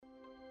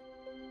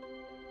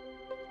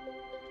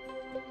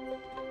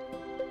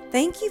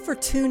Thank you for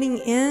tuning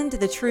in to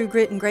the True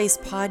Grit and Grace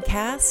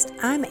podcast.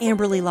 I'm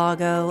Amberly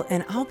Lago,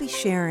 and I'll be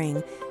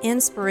sharing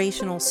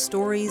inspirational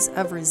stories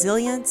of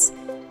resilience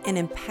and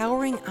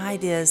empowering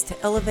ideas to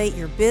elevate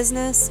your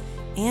business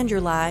and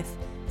your life,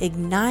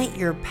 ignite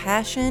your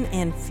passion,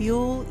 and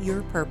fuel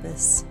your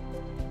purpose.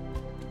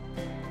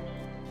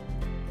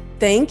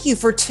 Thank you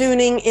for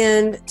tuning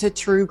in to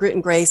True Grit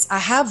and Grace. I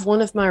have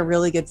one of my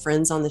really good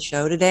friends on the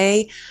show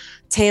today.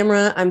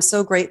 Tamara, I'm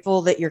so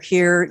grateful that you're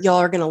here. Y'all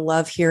are going to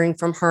love hearing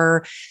from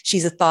her.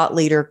 She's a thought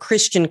leader,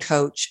 Christian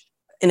coach,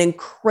 an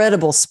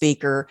incredible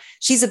speaker.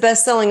 She's a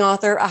best-selling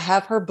author. I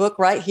have her book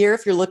right here.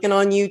 If you're looking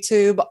on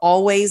YouTube,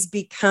 Always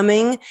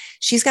Becoming.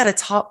 She's got a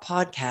top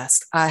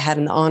podcast I had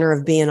an honor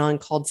of being on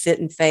called Fit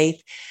and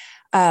Faith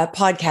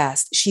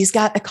podcast. She's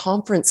got a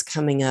conference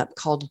coming up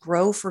called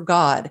Grow for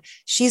God.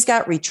 She's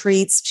got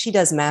retreats. She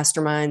does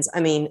masterminds. I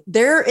mean,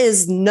 there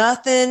is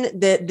nothing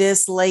that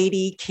this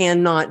lady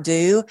cannot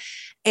do.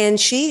 And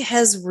she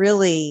has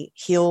really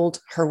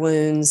healed her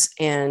wounds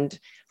and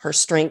her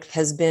strength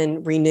has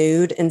been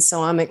renewed. And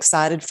so I'm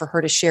excited for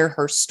her to share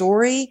her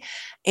story.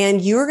 And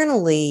you're going to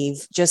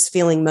leave just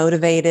feeling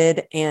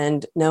motivated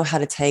and know how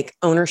to take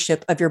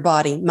ownership of your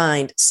body,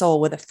 mind, soul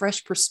with a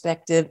fresh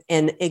perspective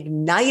and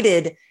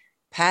ignited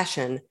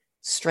passion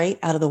straight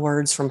out of the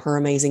words from her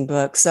amazing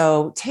book.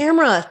 So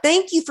Tamara,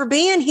 thank you for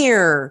being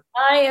here.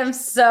 I am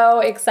so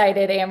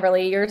excited,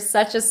 Amberly. You're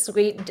such a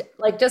sweet,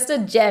 just a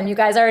gem. You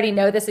guys already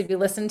know this if you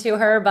listen to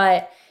her,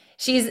 but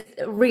she's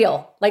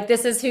real.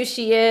 This is who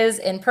she is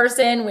in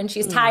person, when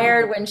she's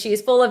tired, when she's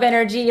full of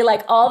energy,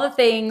 all the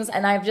things.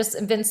 And I've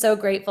just been so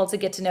grateful to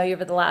get to know you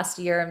over the last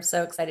year. I'm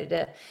so excited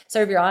to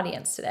serve your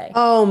audience today.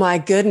 Oh my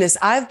goodness.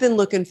 I've been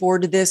looking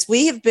forward to this.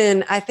 We have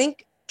been, I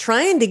think,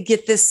 trying to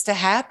get this to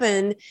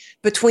happen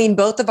between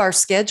both of our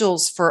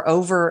schedules for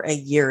over a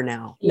year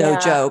now. No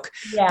joke.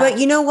 Yeah. But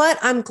you know what?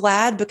 I'm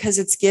glad because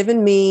it's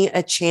given me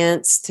a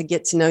chance to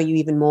get to know you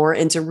even more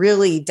and to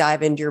really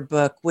dive into your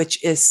book,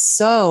 which is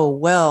so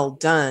well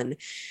done.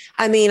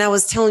 I mean, I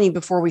was telling you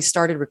before we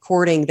started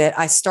recording that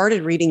I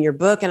started reading your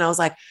book and I was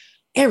like,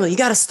 Amberly, you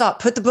got to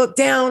stop, put the book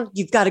down.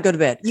 You've got to go to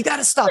bed. You got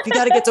to stop. You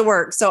got to get to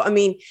work. So, I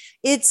mean,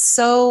 it's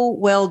so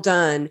well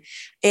done.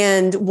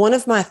 And one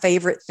of my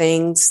favorite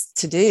things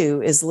to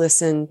do is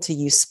listen to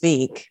you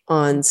speak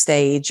on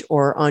stage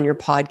or on your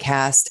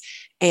podcast.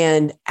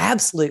 And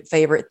absolute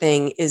favorite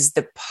thing is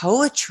the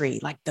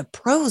poetry, the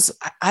prose.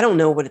 I don't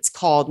know what it's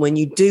called when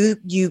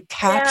you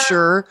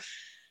capture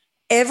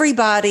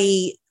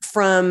everybody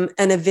from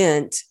an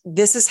event.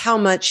 This is how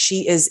much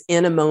she is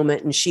in a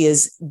moment and she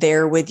is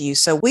there with you.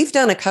 So we've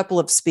done a couple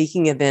of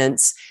speaking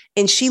events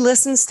and she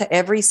listens to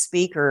every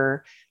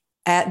speaker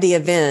at the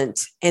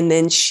event. And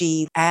then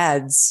she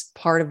adds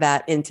part of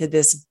that into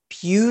this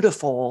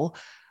beautiful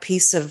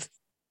piece of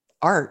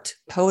art,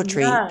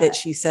 poetry that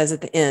she says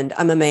at the end.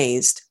 I'm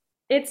amazed.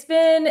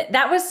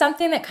 That was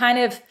something that kind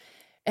of,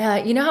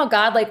 you know how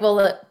God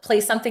will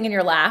place something in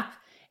your lap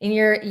and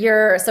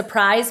you're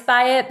surprised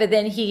by it, but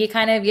then he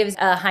kind of gives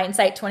a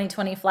hindsight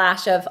 2020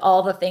 flash of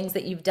all the things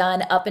that you've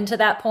done up into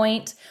that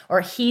point, or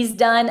he's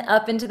done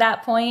up into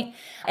that point.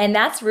 And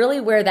that's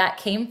really where that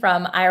came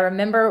from. I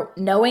remember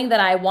knowing that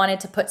I wanted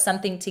to put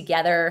something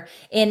together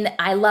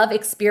I love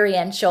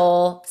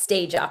experiential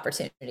stage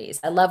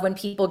opportunities. I love when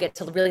people get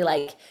to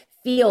really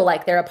feel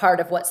like they're a part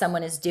of what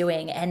someone is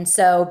doing. And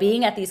so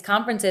being at these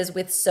conferences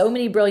with so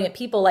many brilliant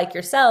people like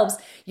yourselves,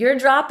 you're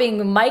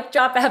dropping mic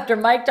drop after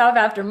mic drop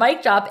after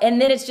mic drop,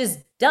 and then it's just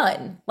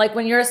done.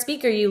 When you're a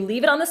speaker, you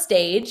leave it on the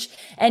stage,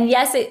 and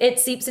yes, it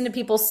seeps into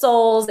people's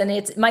souls, and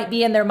it might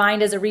be in their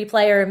mind as a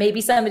replay, or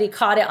maybe somebody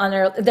caught it on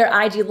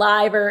their IG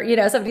live, or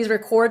somebody's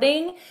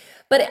recording.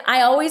 But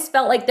I always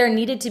felt like there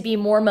needed to be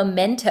more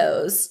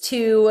mementos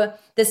to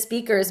the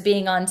speakers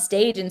being on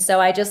stage. And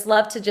so I just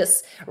love to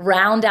just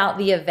round out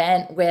the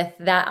event with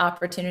that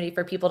opportunity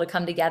for people to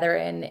come together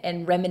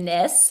and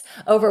reminisce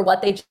over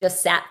what they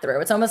just sat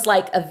through. It's almost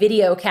like a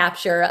video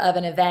capture of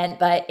an event,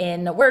 but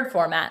in a word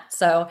format.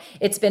 So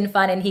it's been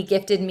fun. And he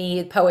gifted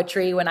me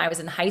poetry when I was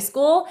in high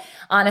school.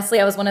 Honestly,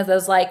 I was one of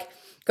those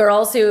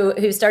girls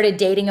who started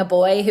dating a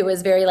boy who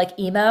was very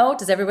emo.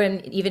 Does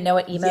everyone even know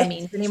what emo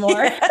means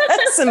anymore?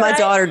 Yes, and my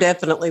daughter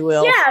definitely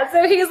will. Yeah,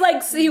 so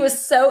he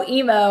was so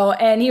emo,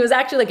 and he was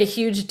actually a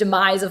huge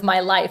demise of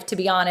my life, to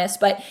be honest.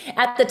 But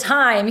at the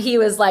time, he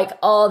was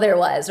all there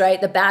was, right?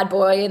 The bad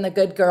boy and the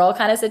good girl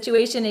kind of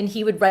situation, and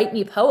he would write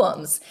me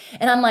poems.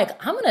 And I'm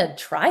I'm going to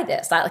try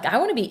this. I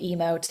want to be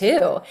emo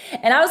too.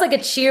 And I was a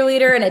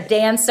cheerleader and a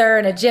dancer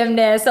and a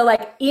gymnast. So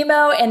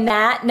emo and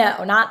that,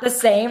 no, not the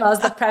same. I was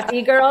the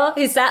preppy girl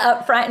who sat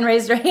up front and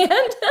raised her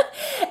hand.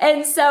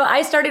 And so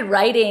I started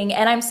writing,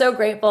 and I'm so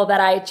grateful that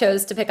I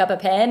chose to pick up a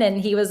pen,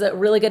 and he was a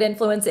really good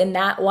influence in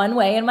that one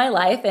way in my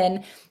life.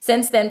 And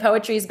since then,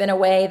 poetry's been a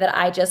way that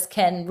I just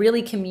can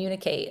really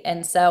communicate.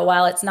 And so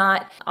while it's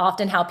not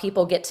often how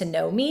people get to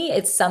know me,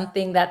 it's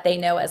something that they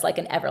know as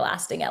an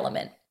everlasting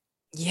element.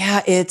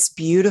 Yeah, it's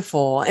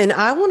beautiful. And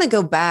I want to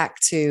go back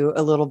to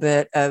a little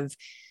bit of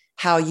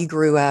how you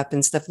grew up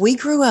and stuff. We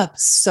grew up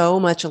so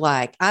much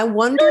alike. I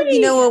wondered,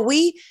 Really? what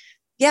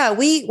Yeah,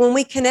 when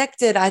we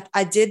connected,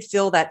 I did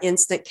feel that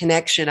instant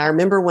connection. I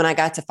remember when I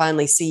got to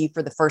finally see you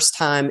for the first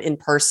time in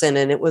person,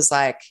 and it was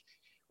like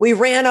we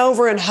ran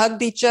over and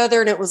hugged each other,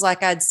 and it was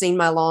like I'd seen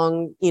my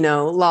long,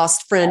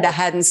 lost friend I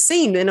hadn't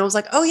seen. And I was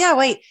like, oh yeah,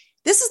 wait,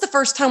 this is the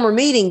first time we're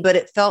meeting, but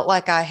it felt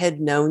like I had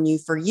known you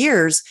for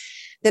years.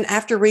 Then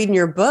after reading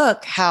your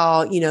book,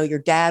 how, your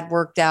dad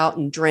worked out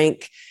and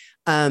drank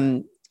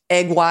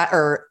egg white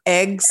or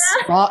eggs,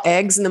 raw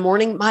eggs in the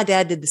morning. My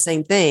dad did the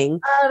same thing.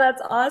 Oh, that's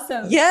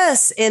awesome.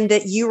 Yes. And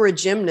that you were a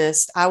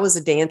gymnast. I was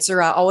a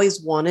dancer. I always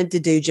wanted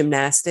to do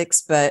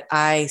gymnastics, but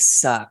I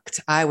sucked.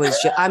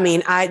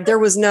 There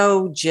was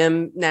no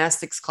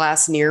gymnastics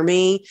class near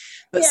me,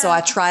 but so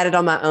I tried it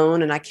on my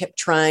own and I kept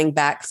trying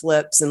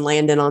backflips and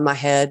landing on my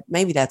head.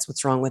 Maybe that's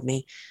what's wrong with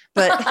me,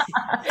 but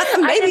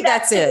maybe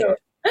that's it.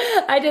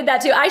 I did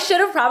that too. I should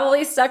have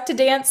probably stuck to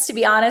dance, to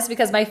be honest,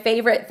 because my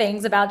favorite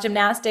things about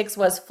gymnastics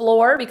was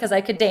floor because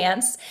I could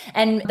dance,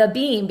 and the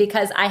beam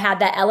because I had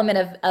that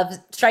element of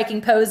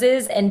striking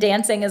poses and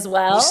dancing as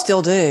well. You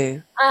still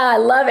do. I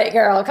love it,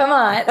 girl. Come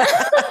on.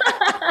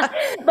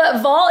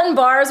 But vault and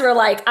bars were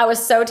like, I was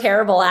so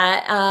terrible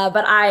at,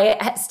 but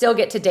I still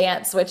get to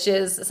dance, which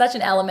is such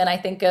an element, I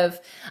think, of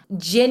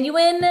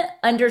genuine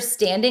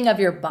understanding of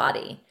your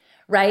body.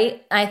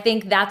 Right? I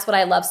think that's what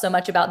I love so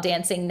much about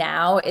dancing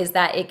now is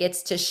that it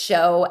gets to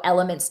show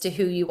elements to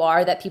who you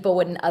are that people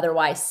wouldn't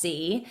otherwise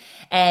see.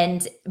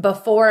 And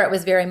before it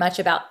was very much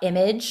about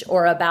image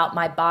or about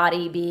my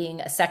body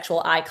being a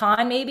sexual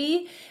icon,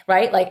 maybe,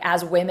 right? Like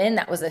as women,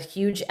 that was a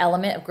huge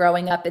element of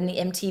growing up in the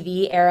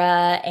MTV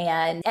era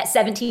and at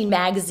 17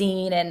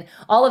 magazine and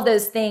all of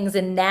those things.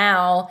 And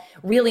now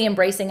really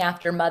embracing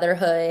after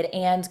motherhood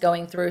and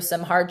going through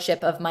some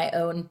hardship of my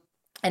own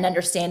and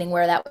understanding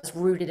where that was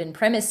rooted and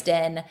premised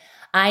in,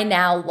 I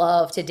now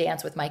love to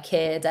dance with my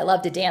kids. I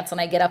love to dance when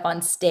I get up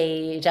on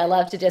stage. I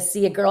love to just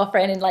see a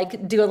girlfriend and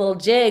like do a little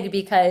jig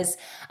because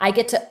I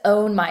get to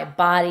own my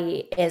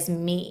body as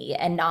me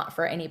and not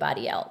for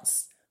anybody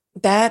else.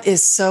 That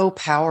is so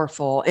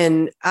powerful.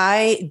 And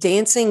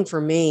dancing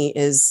for me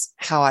is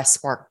how I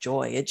spark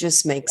joy. It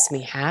just makes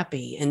me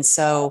happy. And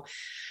so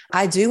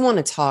I do want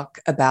to talk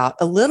about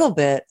a little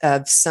bit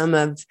of some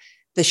of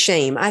the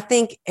shame. I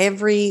think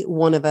every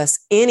one of us,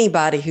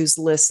 anybody who's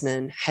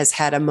listening, has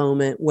had a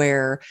moment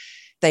where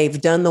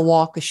they've done the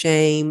walk of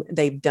shame,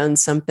 they've done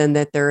something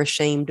that they're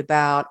ashamed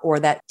about, or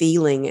that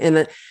feeling.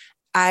 And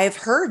I've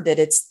heard that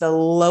it's the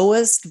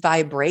lowest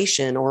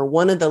vibration or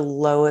one of the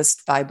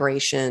lowest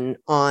vibration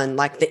on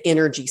like the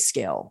energy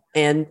scale.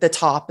 And the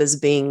top is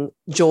being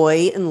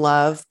joy and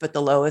love, but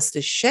the lowest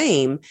is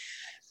shame.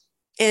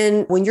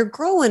 And when you're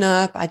growing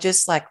up, I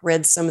just like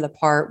read some of the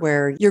part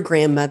where your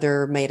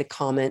grandmother made a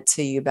comment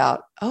to you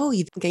about, oh,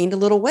 you've gained a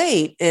little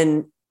weight.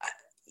 And,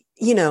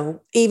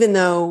 even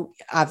though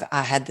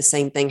I had the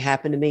same thing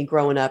happen to me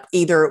growing up,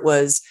 either it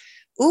was,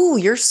 ooh,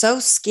 you're so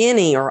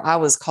skinny, or I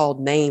was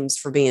called names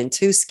for being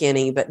too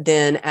skinny. But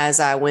then as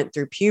I went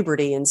through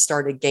puberty and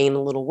started gaining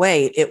a little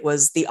weight, it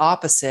was the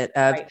opposite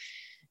of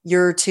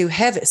you're too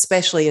heavy,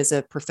 especially as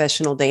a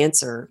professional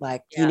dancer.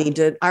 Like you need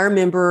to, I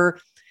remember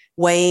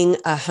weighing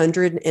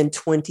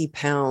 120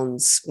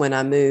 pounds when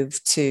I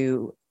moved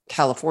to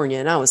California,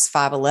 and I was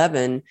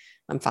 5'11".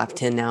 I'm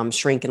 5'10" now. I'm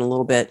shrinking a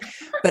little bit,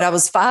 but I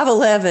was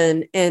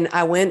 5'11", and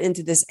I went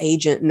into this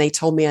agent and they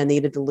told me I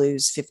needed to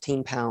lose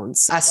 15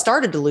 pounds. I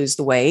started to lose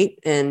the weight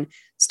and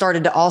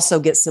started to also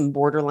get some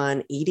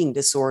borderline eating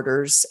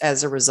disorders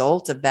as a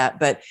result of that.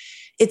 But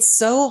it's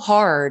so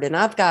hard. And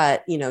I've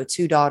got,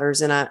 2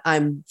 daughters, and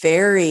I'm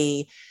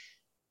very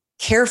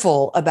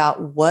careful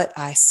about what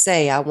I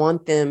say. I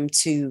want them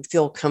to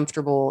feel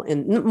comfortable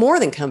and more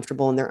than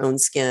comfortable in their own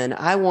skin.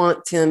 I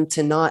want them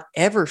to not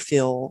ever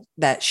feel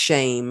that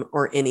shame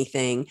or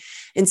anything.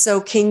 And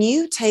so can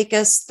you take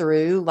us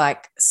through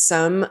like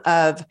some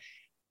of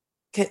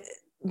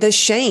the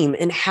shame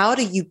and how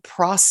do you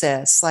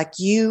process? Like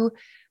you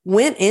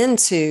went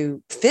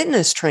into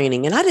fitness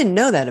training, and I didn't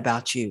know that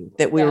about you,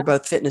 that we were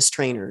both fitness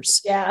trainers.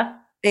 Yeah.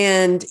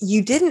 And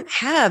you didn't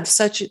have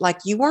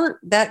you weren't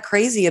that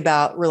crazy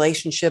about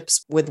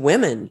relationships with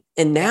women.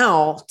 And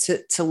now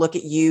to look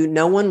at you,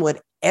 no one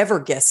would ever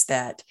guess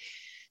that.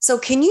 So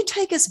can you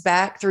take us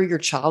back through your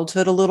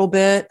childhood a little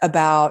bit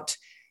about,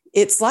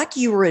 it's like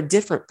you were a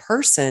different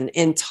person,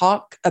 and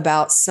talk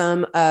about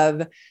some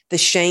of the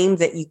shame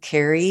that you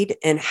carried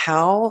and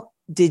how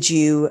did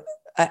you,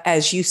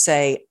 as you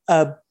say,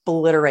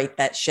 obliterate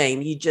that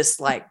shame? You just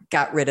like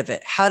got rid of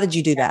it. How did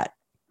you do that?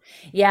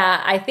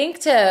 Yeah, I think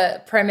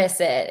to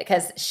premise it,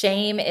 because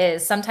shame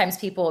is sometimes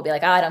people will be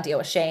like, oh, I don't deal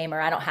with shame,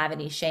 or I don't have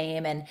any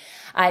shame. And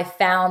I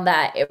found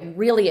that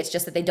it's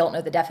just that they don't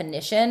know the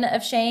definition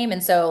of shame.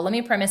 And so let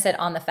me premise it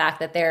on the fact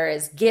that there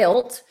is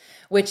guilt,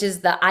 which is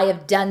the I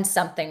have done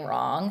something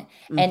wrong,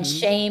 and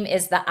shame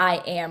is the I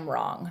am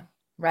wrong,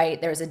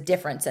 right? There's a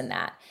difference in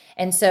that.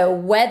 And so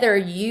whether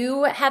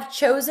you have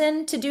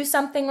chosen to do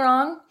something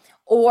wrong,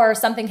 or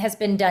something has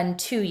been done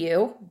to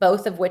you,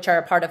 both of which are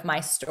a part of my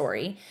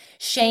story.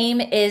 Shame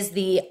is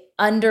the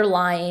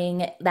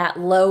underlying, that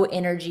low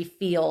energy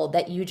field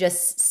that you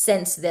just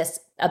sense this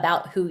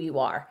about who you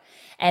are.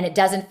 And it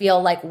doesn't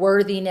feel like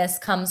worthiness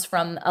comes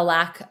from a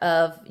lack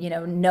of,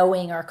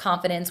 knowing or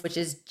confidence, which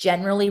is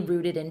generally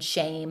rooted in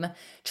shame.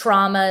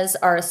 Traumas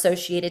are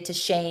associated to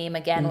shame,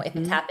 again, if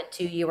it's happened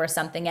to you or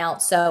something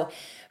else. So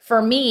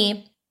for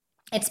me,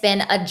 it's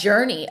been a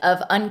journey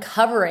of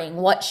uncovering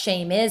what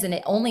shame is. And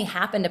it only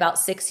happened about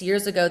 6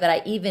 years ago that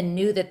I even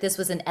knew that this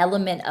was an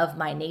element of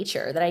my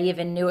nature, that I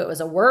even knew it was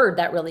a word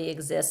that really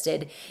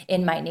existed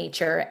in my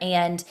nature.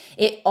 And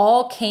it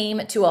all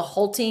came to a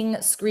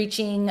halting,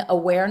 screeching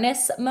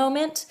awareness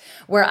moment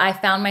where I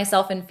found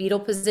myself in fetal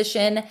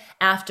position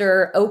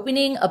after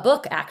opening a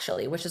book,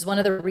 actually, which is one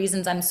of the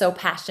reasons I'm so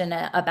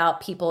passionate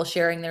about people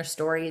sharing their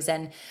stories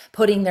and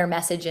putting their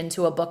message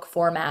into a book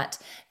format,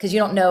 because you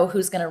don't know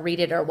who's going to read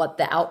it or what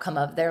the outcome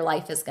of their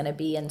life is going to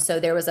be. And so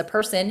there was a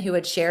person who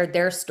had shared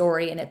their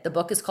story, and the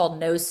book is called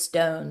No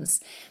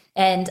Stones.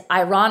 And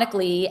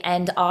ironically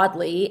and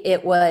oddly,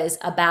 it was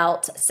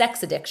about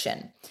sex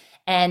addiction.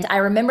 And I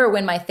remember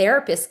when my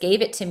therapist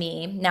gave it to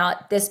me. Now,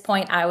 at this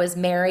point, I was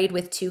married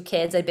with 2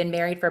 kids. I'd been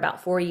married for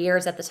about 4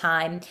 years at the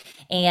time.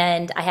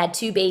 And I had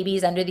 2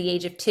 babies under the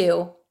age of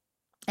 2.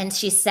 And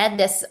she said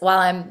this while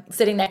I'm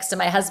sitting next to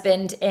my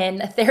husband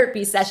in a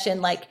therapy session,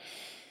 like,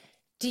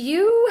 do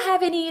you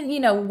have any,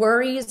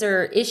 worries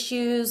or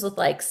issues with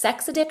like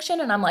sex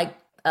addiction? And I'm like,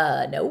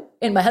 no.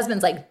 And my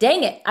husband's like,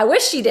 dang it, I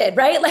wish she did,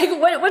 right? Like,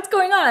 what's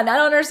going on? I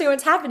don't understand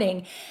what's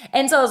happening.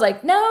 And so I was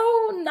like,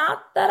 no,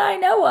 not that I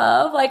know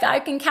of. Like, I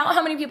can count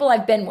how many people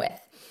I've been with.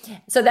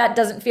 So that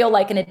doesn't feel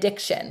like an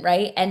addiction,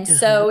 right? And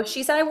so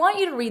she said, I want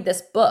you to read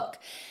this book.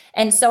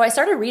 And so I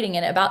started reading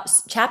it. About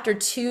chapter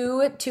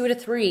 2 to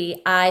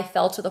 3, I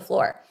fell to the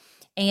floor.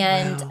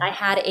 And wow. I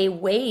had a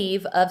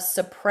wave of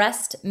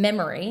suppressed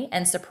memory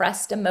and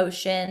suppressed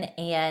emotion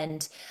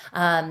and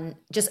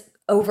just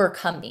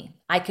overcome me.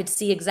 I could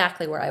see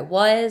exactly where I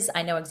was.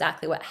 I know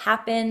exactly what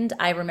happened.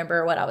 I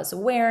remember what I was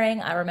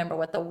wearing. I remember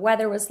what the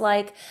weather was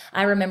like.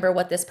 I remember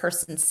what this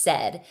person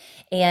said.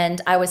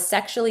 And I was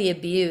sexually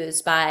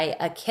abused by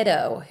a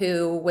kiddo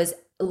who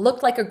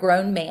looked like a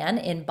grown man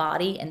in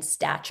body and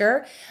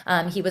stature.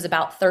 He was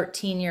about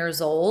 13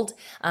 years old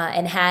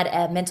and had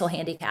a mental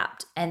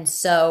handicap. And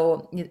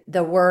so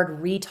the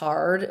word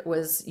retard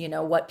was,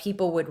 what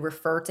people would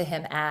refer to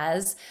him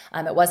as.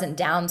 It wasn't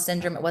Down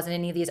syndrome. It wasn't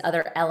any of these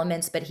other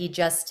elements, but he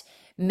just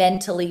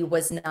mentally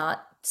was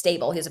not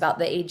stable. He was about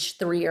the age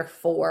 3 or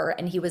 4,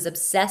 and he was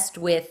obsessed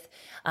with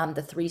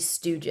the Three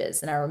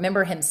Stooges. And I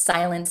remember him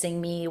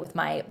silencing me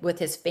with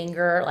his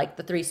finger, like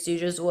the Three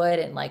Stooges would,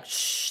 and like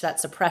that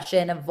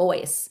suppression of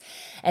voice.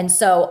 And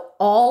so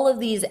all of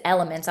these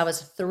elements, I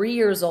was 3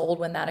 years old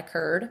when that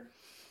occurred,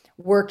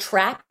 were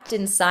trapped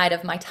inside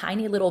of my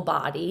tiny little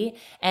body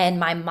and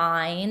my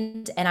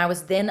mind. And I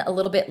was then a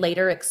little bit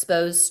later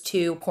exposed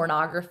to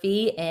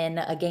pornography in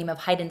a game of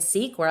hide and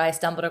seek where I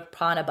stumbled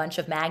upon a bunch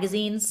of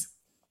magazines.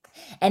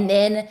 And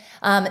then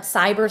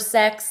cyber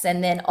sex,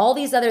 and then all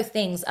these other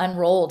things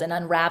unrolled and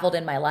unraveled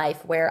in my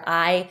life where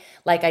I,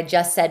 like I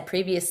just said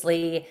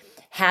previously,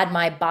 had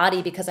my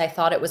body because I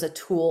thought it was a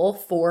tool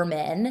for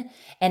men,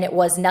 and it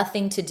was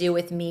nothing to do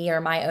with me or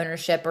my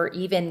ownership or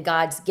even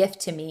God's gift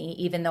to me.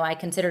 Even though I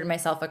considered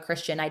myself a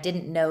Christian, I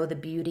didn't know the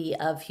beauty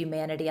of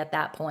humanity at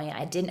that point.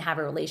 I didn't have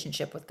a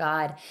relationship with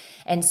God.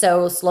 And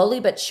so slowly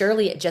but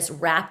surely it just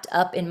wrapped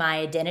up in my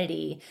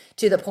identity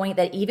to the point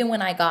that even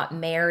when I got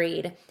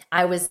married,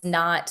 I was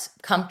not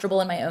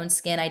comfortable in my own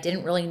skin. I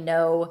didn't really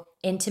know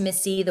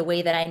intimacy the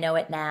way that I know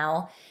it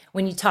now.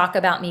 When you talk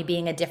about me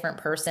being a different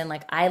person,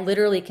 like I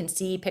literally can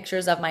see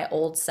pictures of my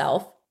old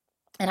self.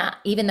 And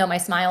even though my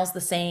smile's the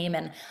same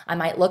and I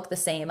might look the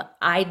same,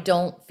 I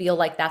don't feel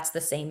like that's the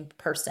same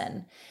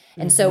person.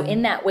 And so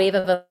in that wave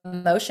of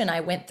emotion, I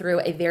went through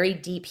a very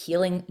deep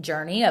healing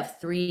journey of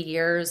 3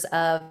 years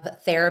of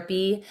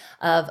therapy,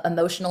 of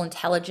emotional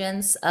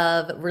intelligence,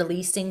 of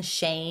releasing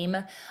shame,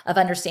 of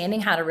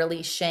understanding how to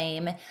release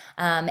shame,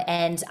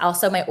 and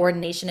also my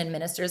ordination and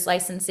minister's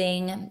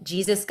licensing.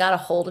 Jesus got a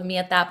hold of me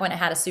at that point. I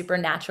had a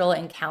supernatural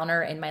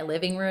encounter in my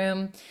living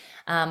room.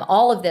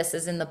 All of this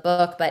is in the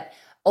book, but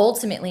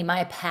ultimately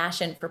my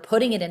passion for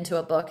putting it into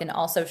a book and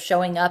also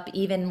showing up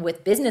even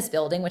with business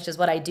building, which is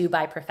what I do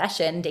by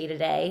profession day to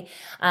day,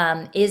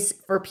 is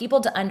for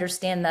people to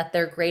understand that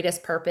their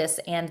greatest purpose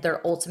and their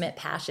ultimate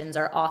passions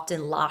are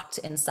often locked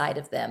inside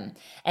of them.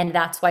 And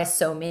that's why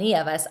so many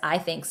of us, I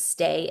think,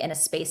 stay in a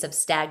space of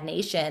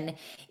stagnation,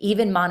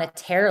 even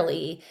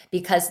monetarily,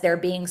 because they're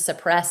being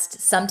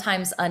suppressed,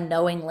 sometimes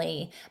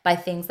unknowingly, by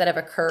things that have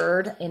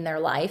occurred in their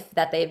life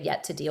that they have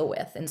yet to deal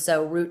with. And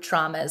so root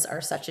traumas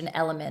are such an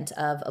element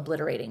of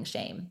obliterating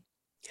shame.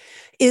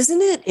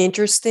 Isn't it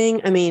interesting?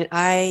 I mean,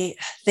 I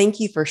thank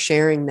you for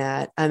sharing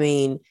that. I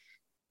mean,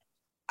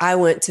 I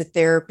went to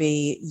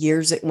therapy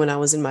years when I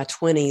was in my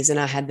 20s, and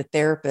I had the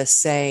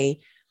therapist say,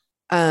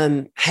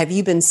 have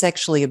you been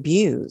sexually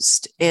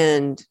abused?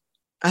 And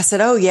I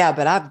said, oh yeah,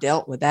 but I've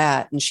dealt with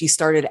that. And she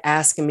started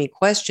asking me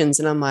questions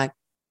and I'm like,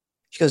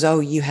 she goes, oh,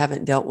 you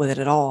haven't dealt with it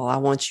at all. I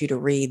want you to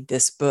read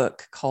this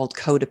book called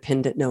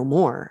Codependent No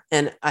More.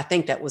 And I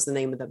think that was the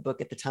name of the book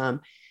at the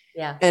time.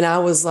 Yeah. And I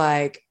was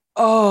like,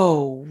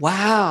 oh,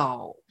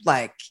 wow.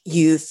 Like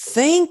you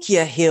think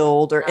you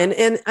healed or,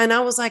 and I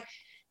was like,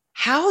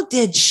 how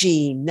did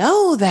she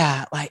know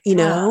that? Like, you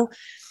know,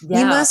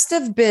 you must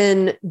have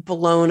been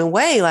blown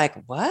away. Like,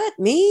 what,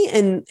 me?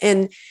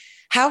 And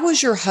how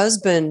was your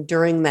husband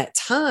during that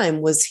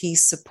time? Was he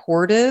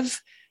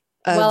supportive?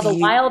 Well, the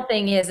wild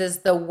thing is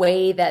the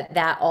way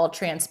that all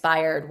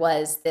transpired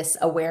was this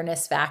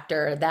awareness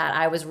factor that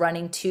I was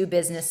running two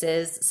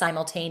businesses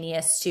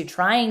simultaneous to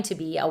trying to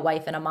be a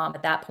wife and a mom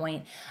at that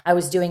point. I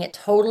was doing it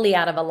totally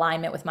out of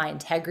alignment with my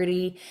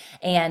integrity.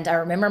 And I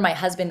remember my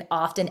husband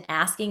often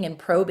asking and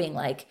probing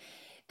like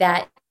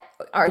that,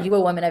 are you a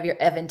woman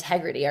of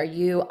integrity? Are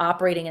you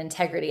operating in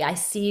integrity? I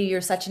see you,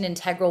 you're such an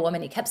integral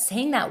woman. He kept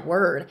saying that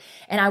word.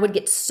 And I would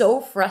get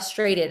so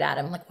frustrated at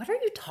him. Like, what are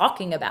you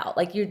talking about?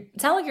 Like, you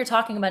sound like you're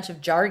talking a bunch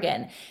of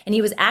jargon. And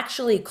he was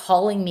actually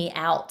calling me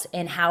out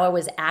in how I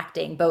was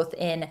acting, both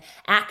in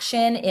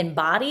action, in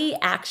body,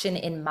 action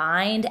in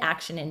mind,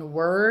 action in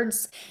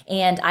words.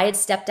 And I had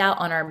stepped out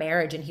on our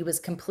marriage and he was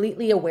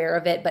completely aware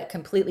of it, but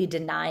completely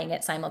denying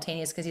it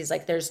simultaneously because he's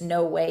like, there's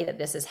no way that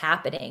this is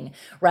happening.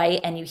 Right.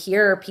 And you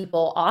hear people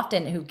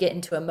often who get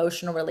into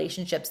emotional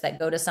relationships that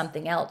go to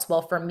something else.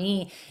 Well, for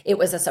me, it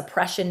was a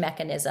suppression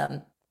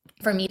mechanism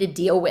for me to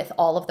deal with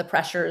all of the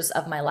pressures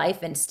of my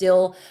life and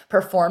still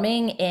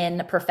performing in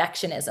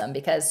perfectionism,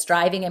 because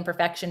striving and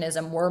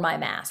perfectionism were my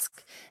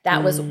mask.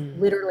 That was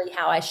literally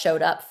how I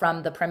showed up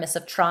from the premise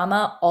of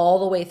trauma all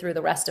the way through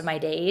the rest of my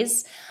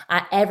days.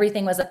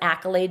 Everything was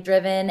accolade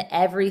driven.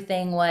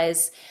 Everything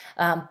was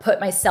put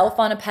myself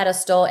on a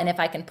pedestal. And if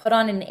I can put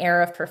on an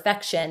air of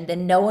perfection,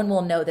 then no one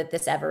will know that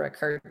this ever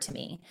occurred to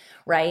me.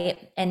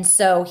 Right. And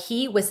so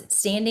he was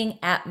standing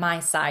at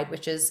my side,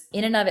 which is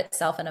in and of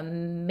itself an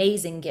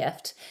amazing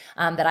gift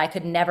that I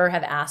could never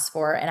have asked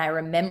for. And I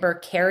remember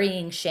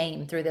carrying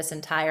shame through this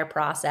entire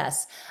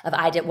process of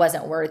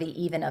wasn't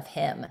worthy even of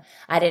him.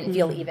 I didn't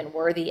feel even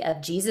worthy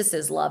of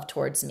Jesus's love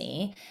towards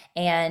me.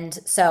 And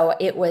so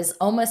it was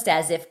almost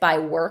as if by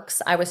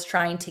works, I was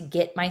trying to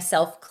get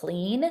myself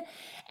clean.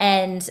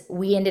 And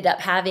we ended up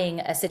having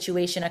a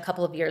situation a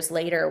couple of years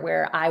later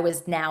where I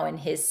was now in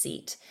his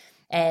seat.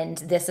 And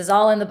this is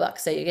all in the book,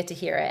 so you get to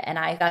hear it. And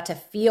I got to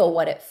feel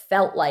what it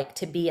felt like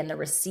to be in the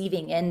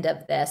receiving end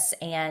of this.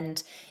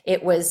 And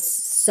it was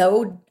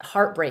so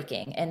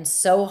heartbreaking and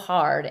so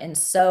hard and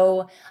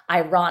so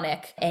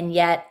ironic. And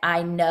yet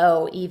I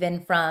know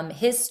even from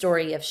his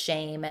story of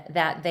shame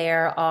that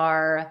there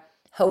are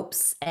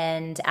hopes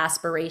and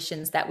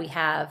aspirations that we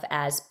have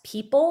as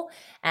people,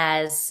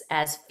 as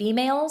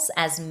females,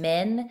 as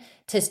men,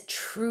 to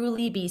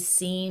truly be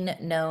seen,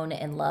 known,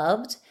 and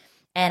loved.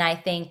 And I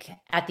think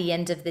at the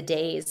end of the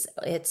days,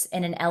 it's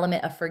in an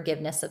element of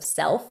forgiveness of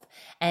self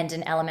and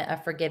an element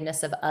of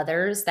forgiveness of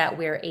others that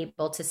we're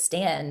able to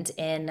stand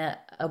in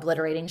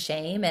obliterating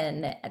shame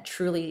and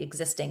truly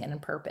existing in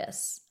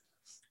purpose.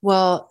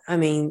 Well, I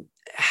mean,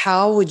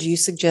 how would you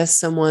suggest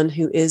someone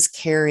who is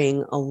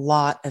carrying a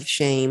lot of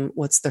shame?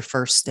 What's their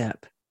first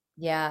step?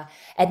 Yeah,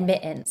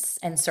 admittance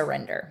and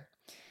surrender.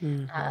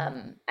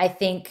 I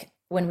think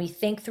when we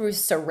think through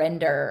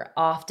surrender,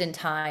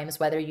 oftentimes,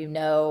 whether you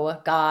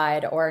know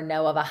God or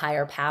know of a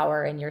higher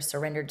power and you're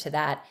surrendered to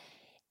that,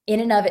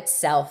 in and of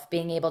itself,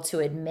 being able to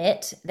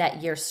admit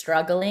that you're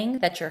struggling,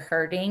 that you're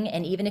hurting,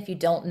 and even if you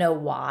don't know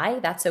why,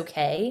 that's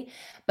okay.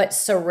 But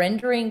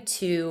surrendering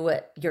to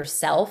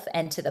yourself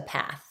and to the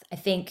path. I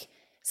think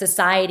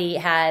society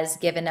has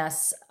given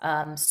us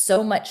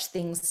so much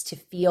things to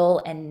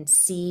feel and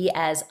see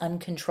as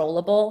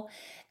uncontrollable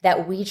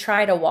that we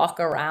try to walk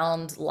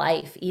around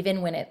life,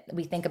 even when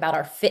we think about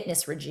our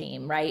fitness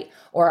regime, right?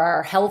 Or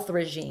our health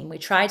regime, we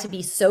try to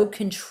be so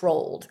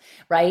controlled,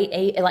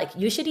 right? Like,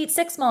 you should eat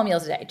 6 small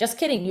meals a day. Just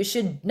kidding. You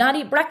should not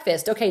eat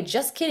breakfast. Okay,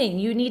 just kidding.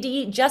 You need to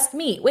eat just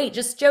meat. Wait,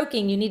 just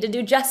joking. You need to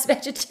do just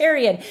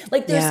vegetarian.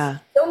 Like, there's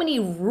so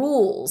many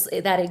rules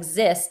that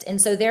exist.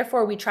 And so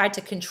therefore we try to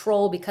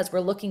control because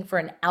we're looking for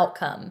an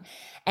outcome.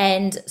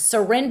 And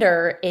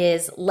surrender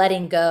is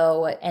letting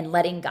go and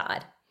letting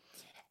God.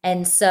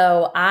 And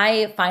so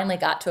I finally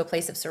got to a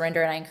place of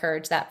surrender, and I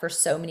encourage that for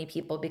so many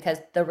people, because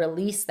the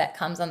release that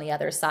comes on the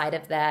other side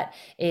of that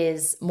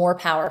is more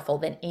powerful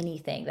than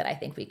anything that I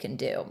think we can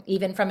do,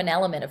 even from an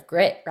element of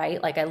grit, right?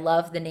 Like, I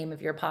love the name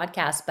of your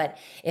podcast, but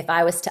if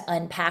I was to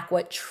unpack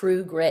what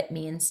true grit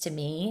means to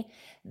me,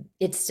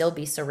 it'd still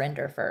be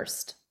surrender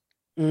first.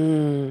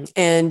 And,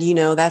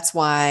 that's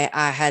why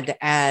I had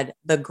to add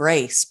the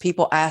grace.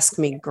 People ask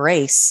me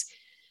grace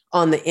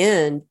on the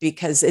end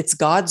because it's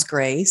God's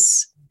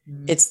grace.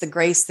 It's the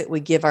grace that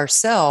we give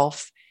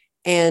ourselves.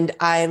 And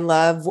I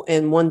love,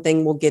 and one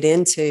thing we'll get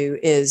into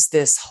is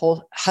this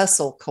whole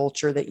hustle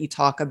culture that you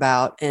talk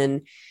about.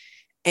 And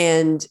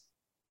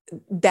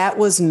that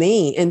was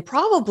me, and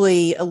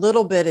probably a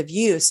little bit of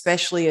you,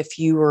 especially if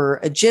you were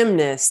a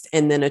gymnast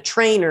and then a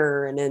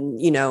trainer and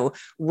then,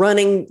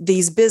 running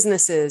these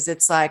businesses.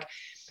 It's like,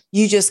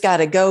 you just got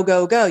to go,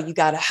 go, go. You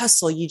got to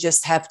hustle. You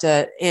just have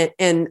to.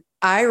 And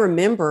I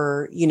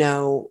remember,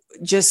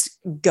 just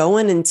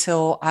going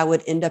until I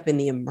would end up in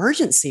the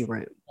emergency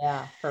room.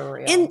 Yeah, for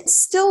real. And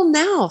still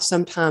now,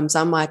 sometimes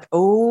I'm like,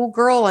 oh,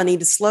 girl, I need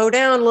to slow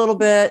down a little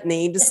bit,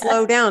 need to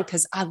slow down,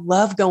 because I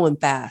love going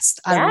fast.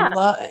 Yeah. I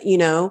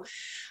love,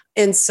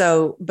 and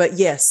so, but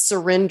yes,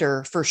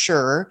 surrender for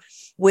sure,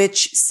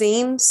 which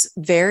seems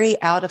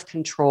very out of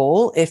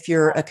control if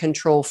you're a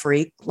control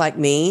freak like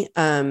me.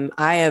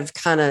 I have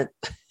kind of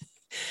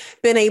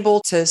been able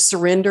to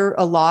surrender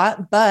a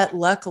lot, but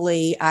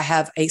luckily I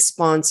have a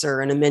sponsor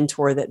and a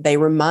mentor that they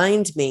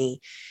remind me.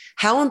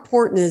 How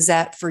important is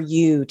that for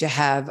you to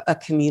have a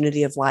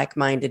community of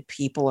like-minded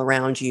people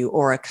around you,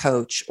 or a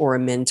coach or a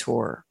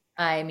mentor?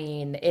 I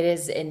mean, it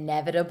is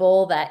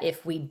inevitable that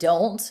if we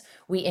don't,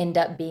 we end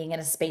up being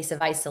in a space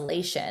of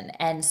isolation,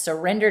 and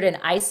surrendered and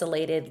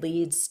isolated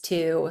leads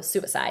to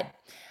suicide.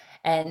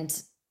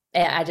 And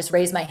I just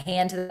raise my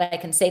hand that I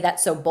can say that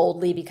so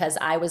boldly, because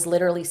I was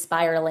literally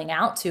spiraling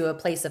out to a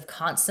place of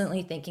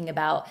constantly thinking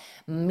about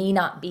me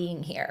not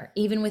being here,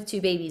 even with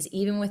two babies,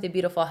 even with a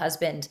beautiful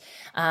husband,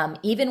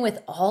 even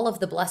with all of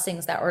the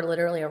blessings that were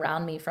literally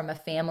around me from a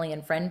family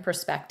and friend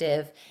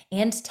perspective,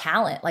 and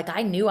talent. Like,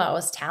 I knew I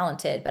was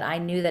talented, but I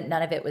knew that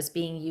none of it was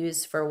being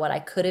used for what I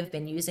could have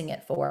been using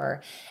it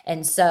for.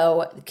 And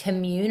so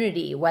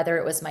community, whether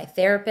it was my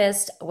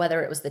therapist,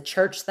 whether it was the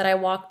church that I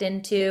walked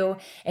into,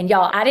 and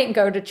y'all, I didn't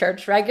go to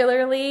church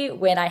regularly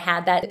when I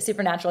had that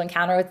supernatural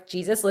encounter with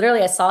Jesus.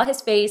 Literally, I saw his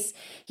face.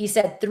 He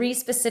said 3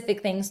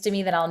 specific things to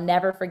me that I'll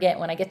never forget.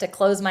 When I get to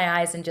close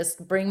my eyes and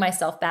just bring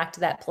myself back to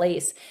that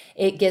place,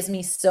 it gives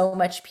me so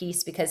much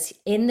peace, because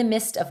in the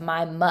midst of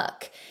my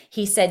muck,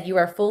 he said, "You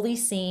are fully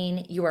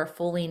seen, you are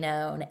fully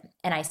known,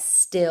 and I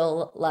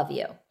still love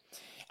you."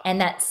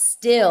 And that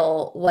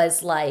still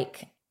was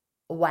like,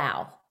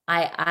 wow,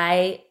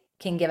 I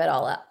can give it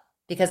all up,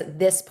 because at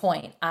this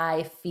point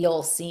I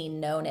feel seen,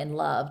 known, and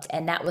loved.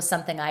 And that was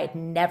something I had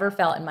never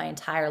felt in my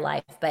entire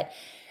life. But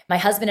my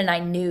husband and I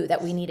knew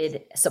that we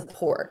needed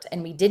support,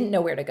 and we didn't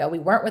know where to go. We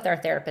weren't with our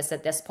therapist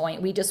at this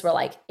point. We just were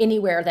like,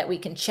 anywhere that we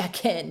can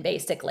check in,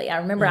 basically. I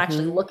remember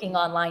actually looking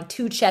online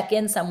to check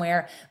in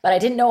somewhere, but I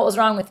didn't know what was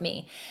wrong with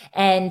me.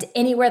 And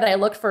anywhere that I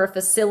looked for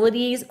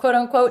facilities, quote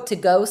unquote, to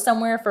go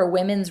somewhere for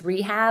women's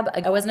rehab,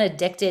 I wasn't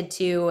addicted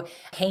to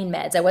pain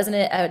meds. I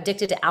wasn't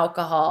addicted to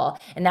alcohol.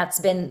 And that's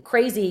been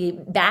crazy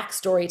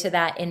backstory to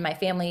that in my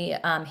family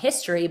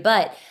history.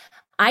 But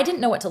I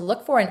didn't know what to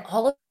look for, and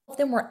all of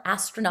them were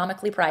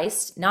astronomically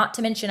priced. Not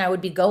to mention, I would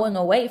be going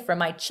away from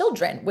my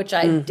children, which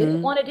I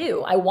didn't want to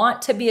do. I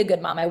want to be a good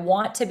mom. I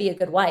want to be a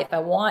good wife. I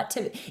want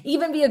to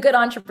even be a good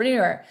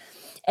entrepreneur.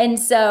 And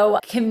so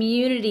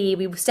community,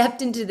 we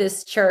stepped into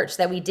this church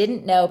that we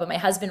didn't know, but my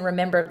husband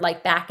remembered,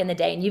 like, back in the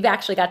day. And you've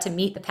actually got to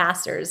meet the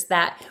pastors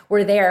that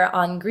were there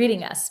on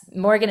greeting us.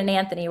 Morgan and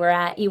Anthony were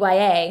at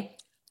EYA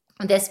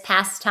this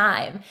past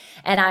time.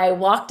 And I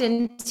walked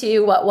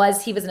into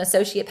he was an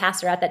associate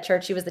pastor at that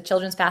church. He was the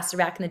children's pastor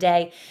back in the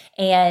day.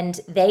 And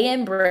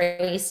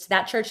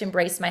that church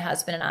embraced my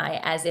husband and I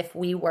as if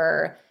we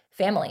were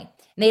family.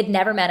 And they had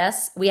never met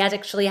us. We had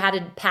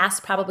to pass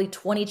probably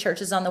 20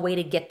 churches on the way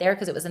to get there,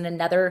 because it was in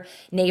another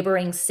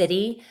neighboring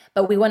city.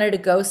 But we wanted to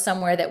go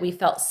somewhere that we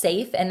felt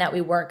safe, and that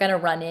we weren't going to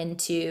run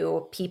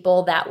into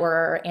people that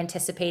were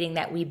anticipating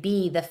that we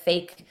be the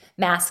fake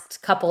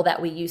masked couple that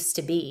we used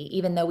to be,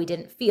 even though we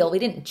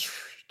didn't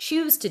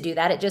choose to do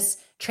that. It just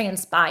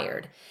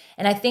transpired.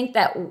 And I think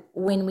that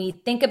when we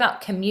think about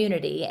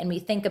community and we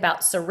think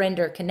about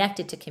surrender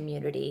connected to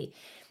community,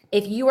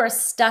 if you are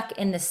stuck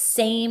in the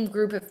same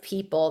group of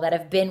people that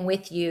have been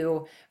with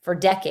you for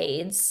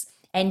decades,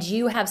 and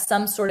you have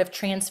some sort of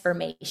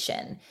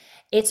transformation,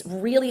 it's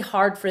really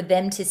hard for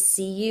them to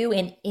see you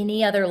in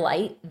any other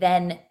light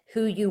than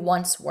who you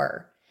once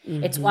were.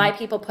 It's why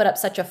people put up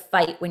such a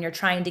fight when you're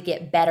trying to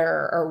get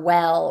better or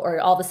well, or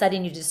all of a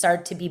sudden you just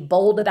start to be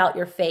bold about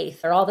your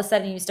faith, or all of a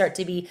sudden you start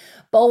to be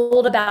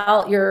bold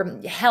about your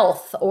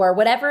health, or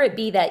whatever it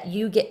be that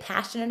you get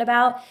passionate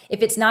about.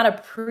 If it's not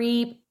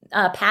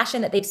a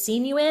passion that they've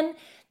seen you in,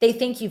 they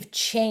think you've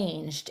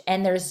changed,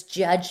 and there's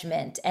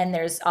judgment, and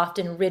there's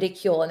often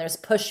ridicule, and there's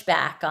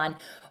pushback on,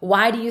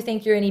 why do you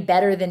think you're any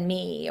better than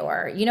me?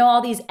 Or,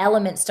 all these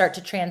elements start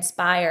to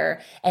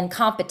transpire, and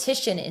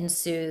competition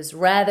ensues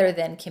rather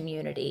than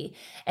community.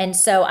 And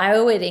so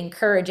I would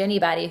encourage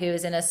anybody who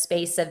is in a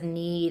space of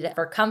need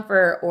for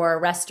comfort or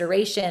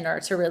restoration, or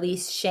to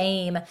release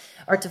shame,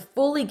 or to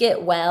fully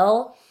get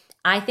well.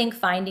 I think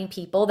finding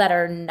people that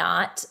are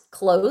not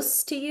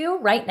close to you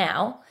right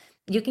now,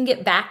 you can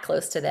get back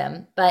close to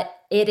them, but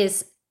it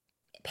is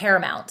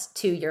paramount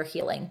to your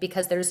healing,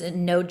 because there's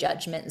no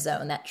judgment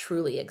zone that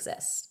truly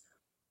exists.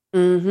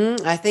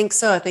 I think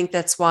so. I think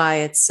that's why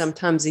it's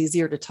sometimes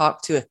easier to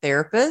talk to a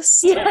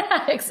therapist.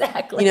 Yeah,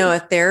 exactly. A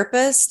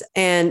therapist.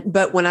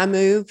 But when I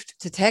moved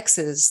to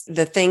Texas,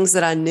 the things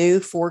that I knew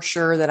for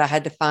sure that I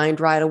had to find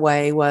right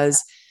away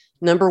was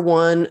number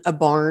one, a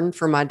barn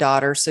for my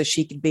daughter so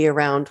she could be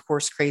around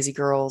horse crazy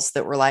girls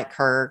that were like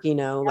her,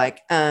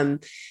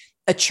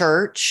 a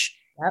church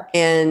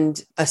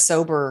and a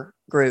sober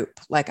group.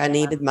 Like I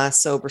needed my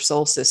sober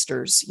soul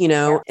sisters,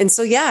 And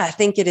so, yeah, I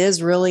think it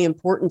is really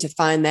important to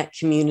find that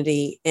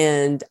community.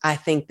 And I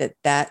think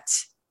that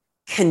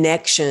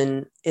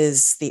connection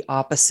is the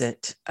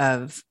opposite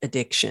of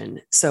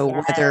addiction. So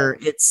whether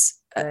it's,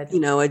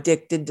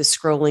 addicted to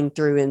scrolling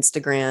through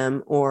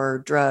Instagram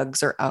or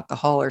drugs or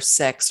alcohol or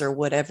sex or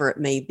whatever it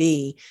may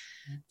be,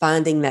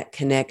 finding that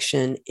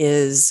connection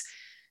is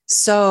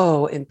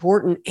so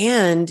important.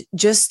 And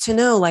just to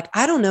know, like,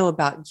 I don't know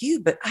about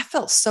you, but I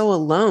felt so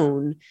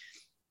alone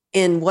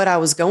in what I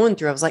was going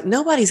through. I was like,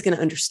 nobody's going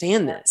to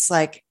understand this.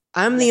 Like,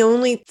 I'm the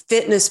only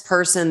fitness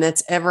person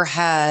that's ever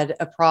had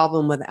a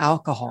problem with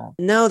alcohol.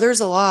 No,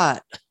 there's a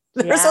lot.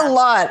 There's a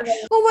lot.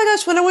 Oh my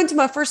gosh. When I went to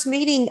my first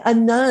meeting,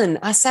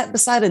 I sat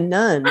beside a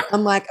nun.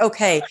 I'm like,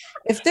 okay,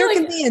 if there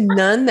can be a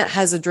nun that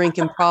has a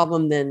drinking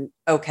problem, then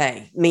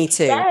okay, me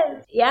too.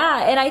 Yes.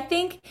 Yeah. And I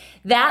think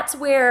that's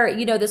where,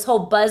 this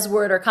whole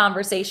buzzword or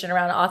conversation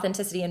around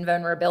authenticity and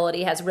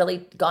vulnerability has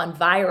really gone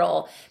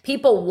viral.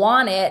 People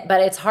want it,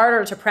 but it's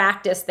harder to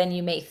practice than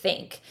you may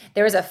think.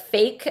 There's a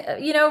fake,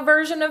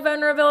 version of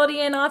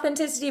vulnerability and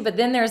authenticity, but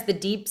then there's the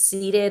deep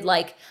seated,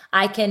 like,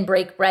 I can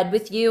break bread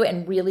with you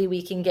and really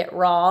we can get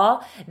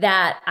raw,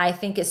 that I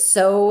think is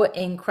so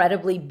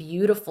incredibly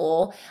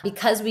beautiful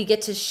because we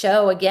get to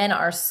show again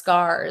our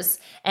scars.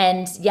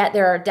 And yet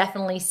there are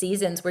definitely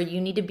seasons where you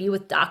need to be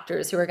with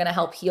doctors who are going to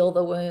help heal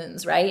the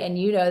wounds, right? And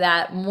you know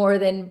that more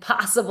than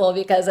possible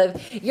because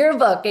of your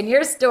book and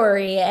your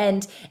story.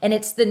 And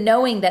it's the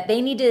knowing that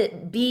they need to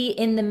be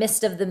in the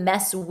midst of the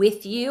mess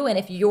with you. And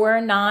if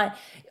you're not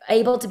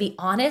able to be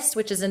honest,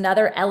 which is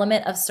another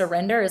element of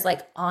surrender, is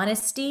like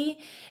honesty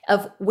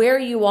of where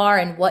you are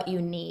and what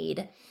you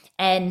need.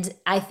 And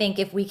I think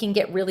if we can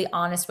get really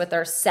honest with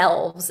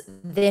ourselves,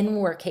 then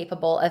we're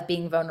capable of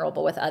being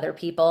vulnerable with other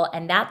people.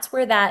 And that's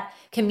where that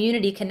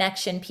community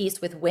connection piece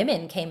with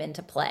women came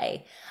into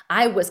play.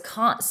 I was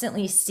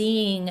constantly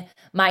seeing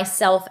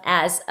myself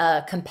as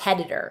a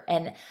competitor.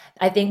 And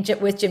I think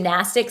with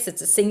gymnastics,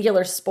 it's a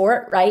singular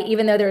sport, right?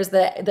 Even though there's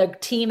the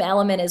team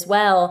element as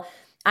well,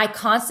 I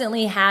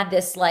constantly had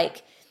this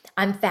like,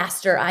 I'm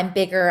faster, I'm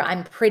bigger,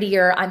 I'm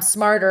prettier, I'm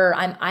smarter.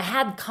 I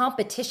had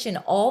competition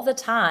all the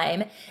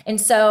time. And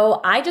so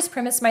I just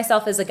premised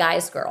myself as a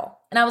guy's girl.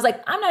 And I was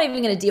like, I'm not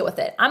even going to deal with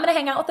it. I'm going to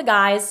hang out with the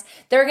guys.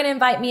 They're going to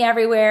invite me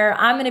everywhere.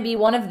 I'm going to be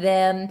one of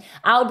them.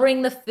 I'll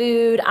bring the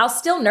food. I'll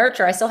still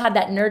nurture. I still had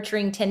that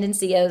nurturing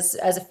tendency as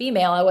a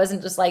female. I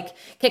wasn't just like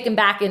kicking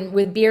back and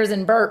with beers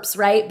and burps,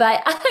 right?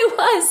 But I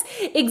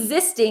was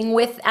existing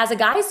as a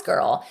guy's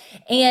girl.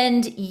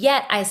 And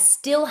yet I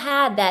still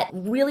had that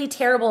really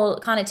terrible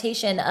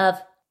connotation of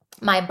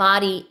my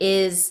body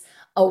is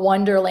a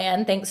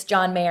wonderland, thanks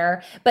John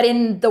Mayer, but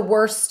in the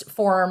worst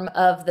form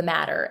of the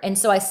matter. And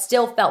so I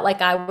still felt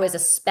like I was a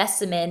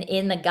specimen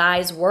in the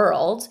guy's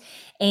world.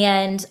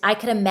 And I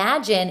could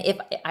imagine, if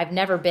I've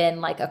never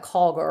been like a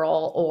call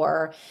girl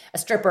or a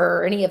stripper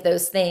or any of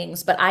those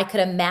things, but I could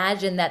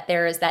imagine that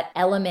there is that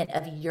element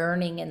of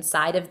yearning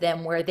inside of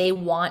them where they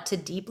want to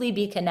deeply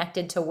be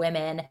connected to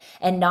women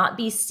and not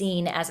be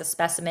seen as a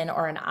specimen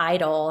or an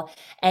idol.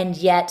 And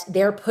yet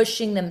they're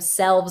pushing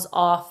themselves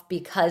off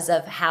because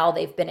of how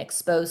they've been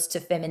exposed to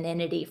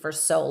femininity for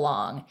so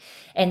long.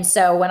 And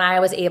so when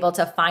I was able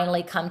to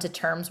finally come to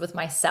terms with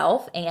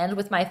myself and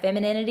with my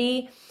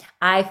femininity,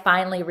 I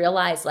finally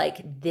realized,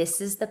 like,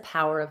 this is the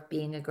power of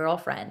being a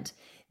girlfriend.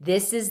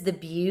 This is the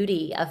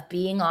beauty of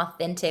being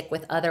authentic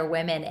with other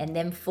women and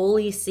them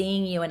fully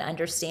seeing you and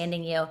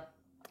understanding you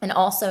and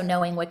also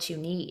knowing what you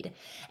need.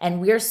 And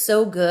we're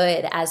so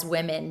good as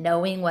women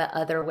knowing what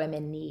other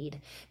women need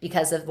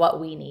because of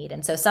what we need.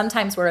 And so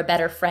sometimes we're a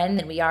better friend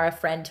than we are a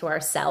friend to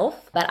ourselves.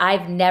 But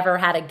I've never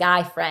had a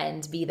guy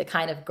friend be the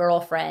kind of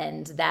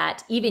girlfriend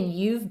that even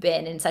you've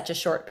been in such a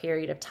short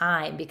period of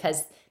time,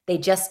 because they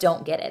just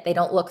don't get it. They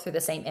don't look through the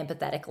same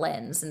empathetic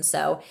lens. And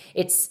so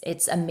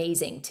it's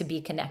amazing to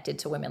be connected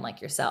to women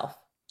like yourself.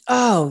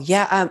 Oh,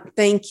 yeah.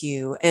 Thank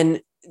you.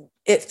 And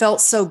it felt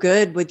so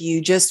good with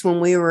you just when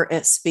we were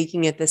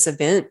speaking at this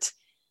event,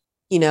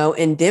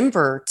 in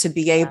Denver, to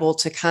be able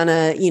to kind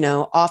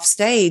of, off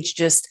stage,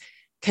 just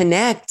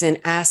connect and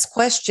ask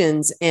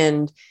questions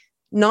and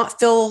not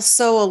feel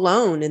so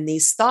alone in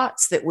these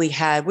thoughts that we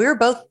had. We were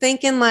both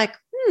thinking like,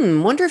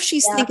 wonder if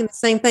she's thinking the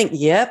same thing.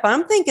 Yep,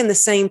 I'm thinking the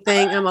same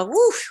thing. I'm like,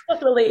 woof,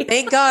 totally.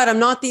 Thank God I'm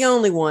not the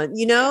only one.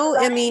 Right.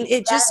 I mean,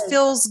 it just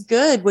feels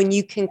good when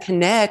you can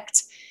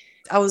connect.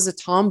 I was a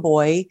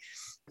tomboy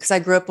because I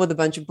grew up with a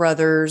bunch of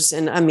brothers.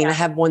 And I mean, I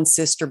have one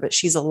sister, but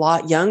she's a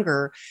lot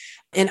younger.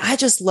 And I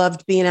just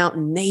loved being out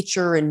in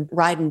nature and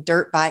riding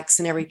dirt bikes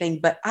and everything.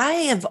 But I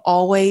have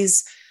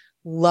always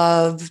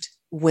loved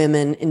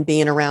women and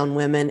being around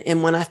women.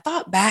 And when I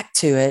thought back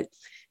to it,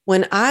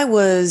 when I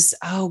was,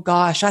 oh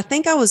gosh, I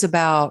think I was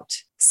about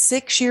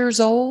 6 years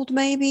old,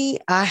 maybe,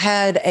 I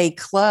had a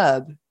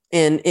club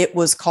and it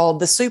was called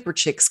the Super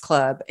Chicks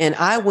Club. And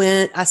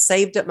I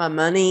saved up my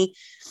money,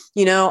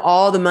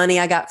 all the money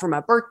I got for my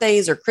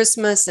birthdays or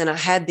Christmas. And I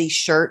had these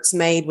shirts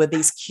made with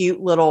these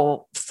cute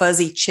little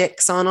fuzzy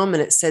chicks on them.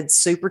 And it said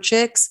Super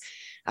Chicks.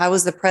 I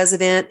was the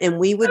president, and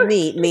we would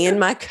meet, me and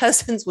my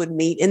cousins would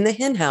meet in the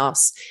hen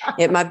house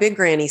at my big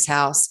granny's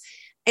house.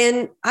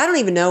 And I don't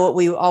even know what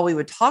we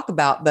would talk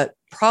about, but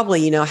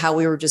probably, how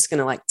we were just going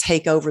to like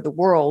take over the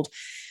world.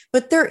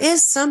 But there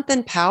is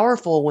something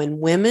powerful when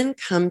women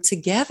come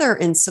together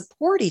and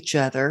support each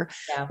other.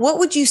 Yeah. What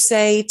would you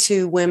say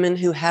to women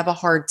who have a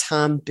hard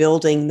time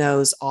building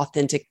those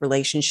authentic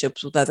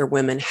relationships with other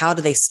women? How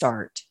do they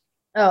start?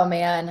 Oh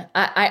man,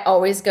 I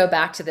always go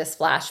back to this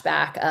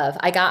flashback of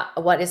I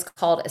got what is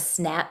called a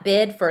SNAP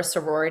bid for a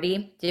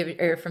sorority. Are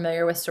you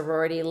familiar with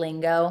sorority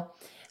lingo?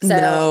 So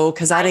no,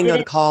 because I didn't go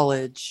to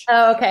college.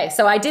 Oh, okay.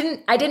 So I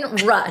didn't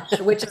rush,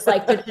 which is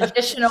like the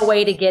traditional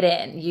way to get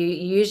in. You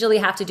usually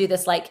have to do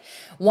this like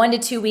 1 to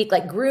 2 week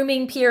like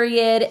grooming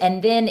period.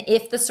 And then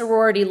if the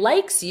sorority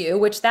likes you,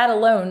 which that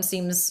alone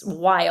seems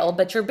wild,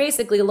 but you're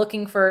basically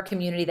looking for a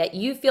community that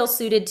you feel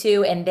suited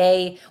to and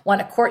they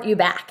want to court you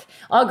back.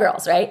 All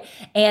girls, right?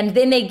 And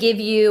then they give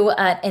you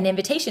an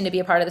invitation to be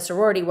a part of the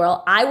sorority.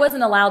 Well, I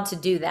wasn't allowed to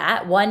do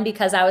that. One,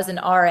 because I was an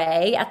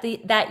RA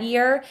that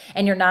year,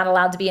 and you're not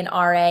allowed to be an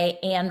RA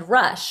and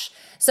rush.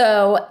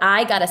 So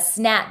I got a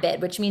SNAP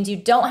bid, which means you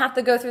don't have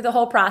to go through the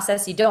whole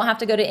process. You don't have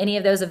to go to any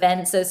of those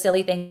events, those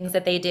silly things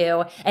that they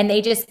do. And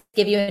they just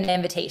give you an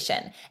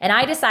invitation. And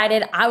I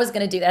decided I was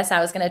going to do this. I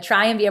was going to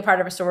try and be a part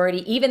of a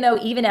sorority, even though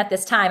even at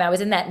this time, I was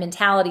in that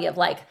mentality of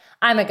like,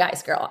 I'm a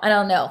guy's girl. I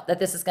don't know that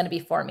this is going to be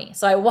for me.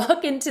 So I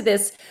walk into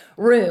this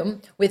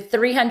room with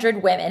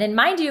 300 women. And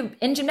mind you,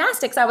 in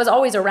gymnastics, I was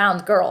always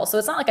around girls. So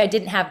it's not like I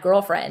didn't have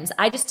girlfriends.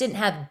 I just didn't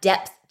have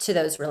depth to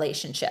those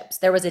relationships.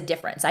 There was a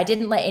difference. I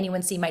didn't let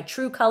anyone see my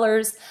true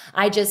colors.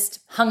 I just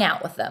hung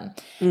out with them.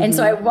 Mm-hmm. And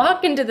so I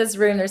walk into this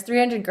room, there's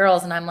 300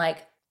 girls, and I'm like,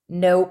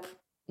 nope.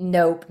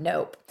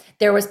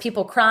 There was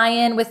people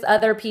crying with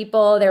other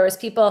people. There was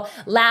people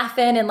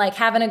laughing and like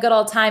having a good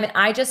old time. And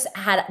I just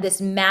had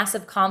this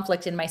massive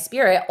conflict in my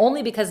spirit,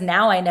 only because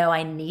now I know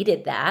I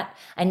needed that.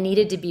 I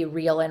needed to be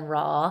real and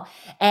raw.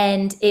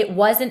 And it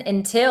wasn't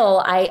until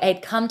I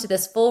had come to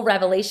this full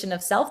revelation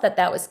of self that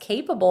was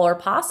capable or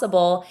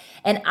possible.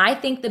 And I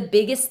think the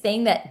biggest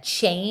thing that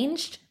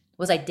changed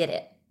was I did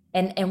it.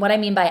 And what I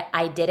mean by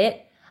I did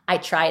it, I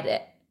tried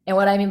it. And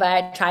what I mean by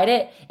I tried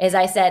it is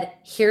I said,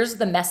 here's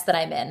the mess that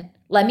I'm in.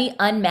 Let me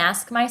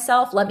unmask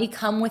myself. Let me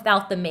come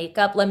without the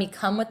makeup. Let me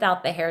come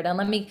without the hair done.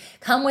 Let me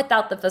come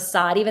without the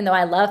facade, even though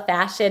I love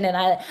fashion and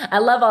I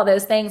love all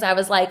those things. I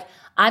was like,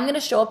 I'm going to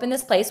show up in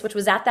this place, which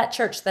was at that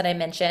church that I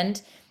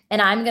mentioned,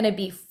 and I'm going to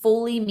be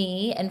fully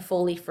me and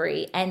fully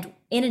free. And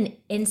in an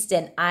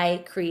instant,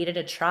 I created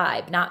a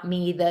tribe, not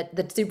me,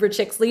 the Super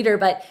Chicks leader,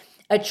 but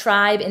a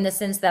tribe in the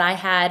sense that I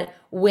had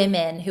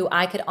women who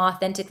I could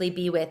authentically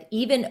be with,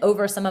 even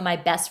over some of my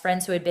best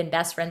friends who had been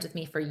best friends with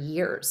me for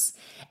years.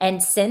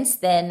 And since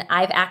then,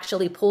 I've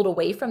actually pulled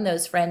away from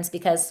those friends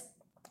because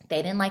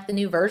they didn't like the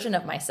new version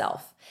of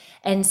myself.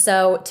 And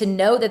so to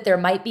know that there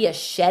might be a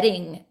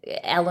shedding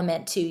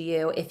element to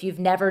you if you've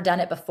never done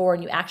it before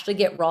and you actually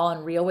get raw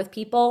and real with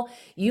people,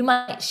 you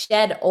might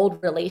shed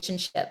old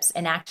relationships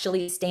and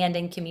actually stand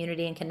in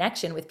community and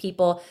connection with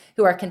people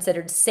who are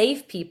considered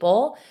safe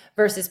people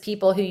versus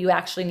people who you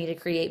actually need to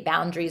create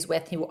boundaries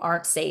with who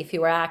aren't safe,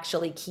 who are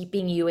actually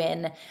keeping you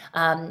in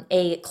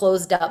a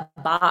closed up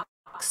box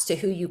to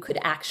who you could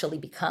actually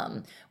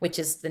become, which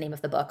is the name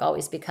of the book,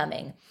 Always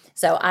Becoming.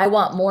 So I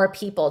want more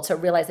people to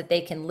realize that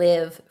they can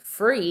live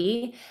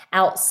free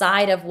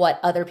outside of what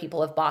other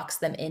people have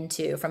boxed them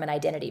into from an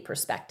identity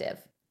perspective.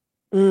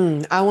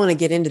 I want to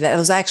get into that. It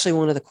was actually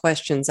one of the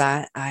questions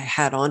I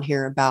had on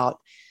here about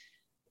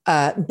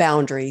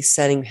boundaries,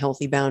 setting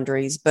healthy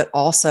boundaries, but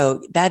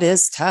also that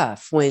is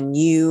tough when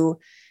you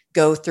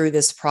go through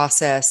this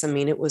process. I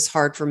mean, it was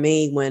hard for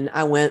me when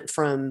I went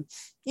from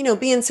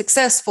being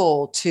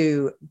successful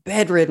to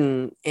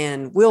bedridden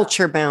and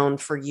wheelchair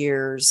bound for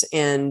years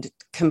and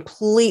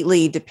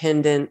completely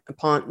dependent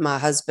upon my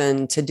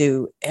husband to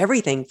do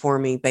everything for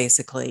me,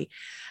 basically,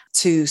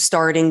 to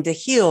starting to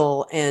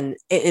heal and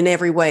in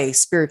every way,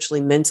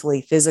 spiritually,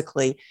 mentally,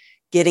 physically,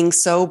 getting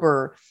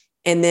sober.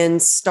 And then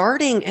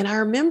starting, and I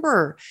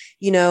remember,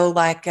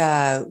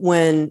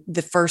 when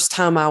the first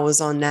time I was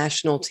on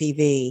national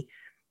TV,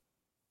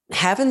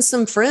 having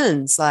some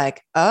friends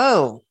like,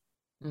 oh,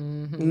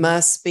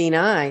 must be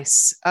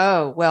nice.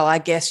 Oh, well, I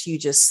guess you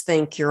just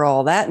think you're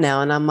all that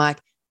now. And I'm like,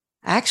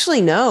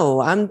 actually,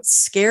 no, I'm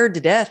scared to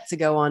death to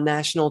go on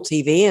national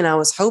TV. And I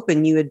was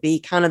hoping you would be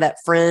kind of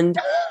that friend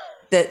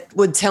that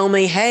would tell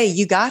me, hey,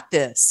 you got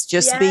this,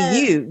 just be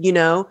you,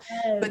 Yes.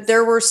 But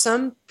there were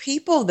some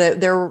people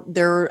that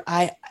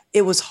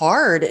it was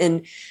hard.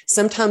 And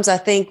sometimes I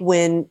think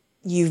when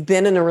you've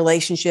been in a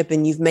relationship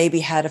and you've maybe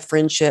had a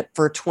friendship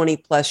for 20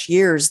 plus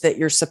years, that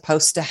you're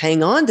supposed to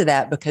hang on to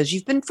that because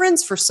you've been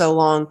friends for so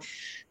long.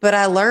 But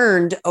I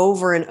learned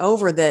over and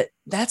over that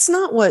that's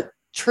not what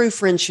true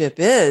friendship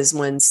is,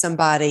 when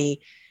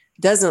somebody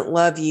doesn't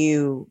love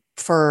you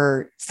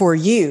for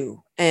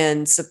you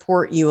and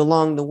support you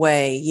along the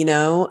way,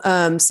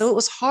 so it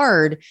was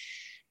hard.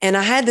 And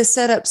I had to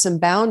set up some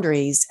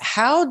boundaries.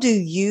 How do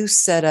you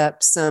set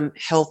up some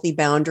healthy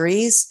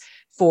boundaries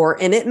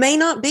and it may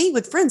not be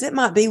with friends, it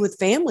might be with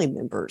family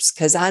members,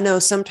 because I know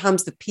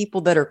sometimes the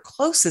people that are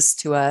closest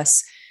to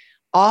us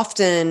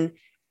often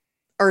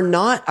are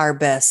not our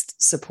best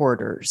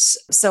supporters.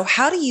 So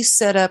how do you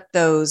set up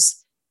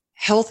those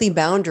healthy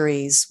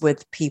boundaries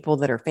with people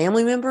that are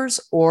family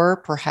members or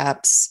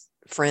perhaps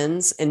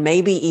friends, and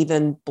maybe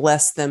even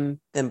bless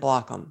them than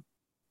block them?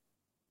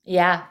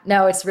 Yeah,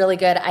 no, it's really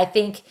good. I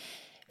think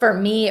for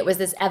me, it was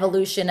this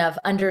evolution of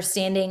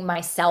understanding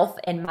myself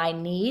and my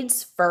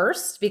needs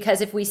first.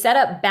 Because if we set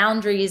up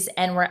boundaries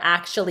and we're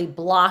actually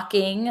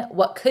blocking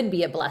what could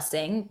be a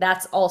blessing,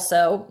 that's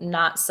also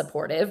not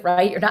supportive,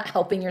 right? You're not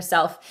helping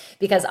yourself,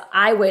 because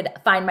I would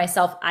find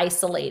myself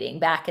isolating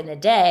back in the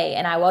day,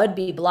 and I would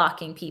be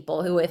blocking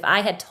people who, if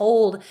I had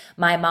told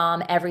my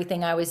mom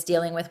everything I was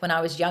dealing with when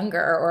I was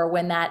younger, or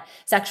when that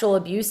sexual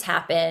abuse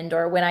happened,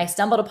 or when I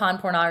stumbled upon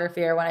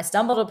pornography, or when I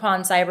stumbled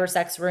upon cyber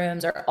sex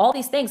rooms, or all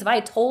these things, if I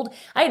had told,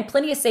 I had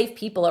plenty of safe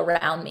people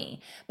around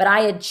me, but I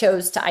had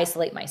chose to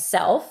isolate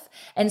myself.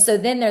 And so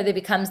then there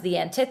becomes the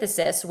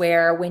antithesis,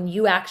 where when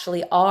you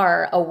actually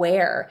are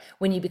aware,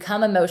 when you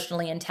become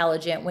emotionally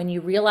intelligent, when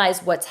you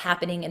realize what's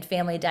happening in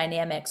family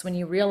dynamics, when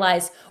you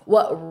realize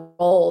what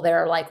role,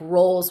 there are like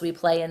roles we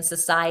play in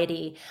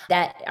society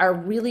that are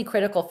really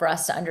critical for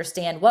us to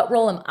understand. What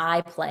role am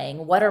I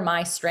playing? What are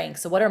my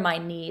strengths? What are my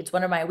needs?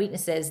 What are my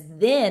weaknesses?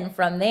 Then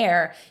from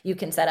there, you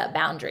can set up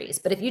boundaries.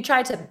 But if you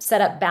try to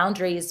set up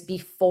boundaries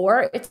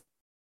before it's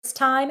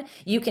time,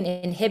 you can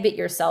inhibit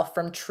yourself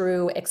from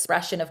true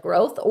expression of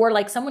growth, or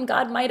like someone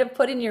God might have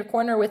put in your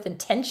corner with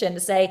intention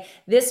to say,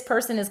 this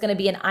person is going to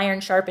be an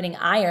iron sharpening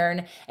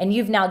iron, and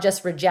you've now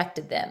just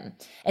rejected them.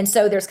 And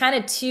so there's kind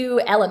of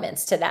two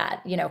elements to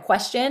that,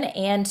 question,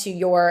 and to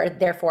your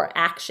therefore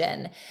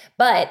action.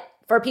 But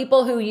for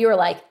people who you're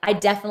like, I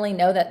definitely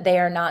know that they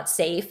are not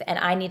safe and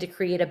I need to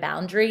create a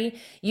boundary,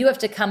 you have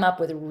to come up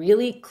with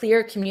really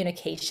clear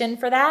communication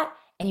for that.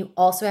 And you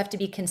also have to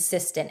be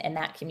consistent in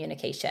that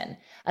communication.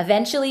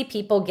 Eventually,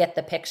 people get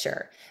the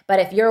picture. But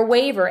if you're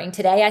wavering,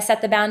 today I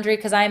set the boundary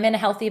because I'm in a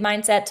healthy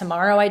mindset,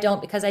 tomorrow I don't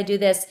because I do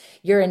this,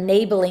 you're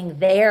enabling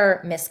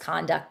their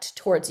misconduct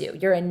towards you.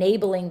 You're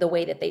enabling the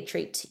way that they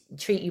treat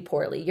you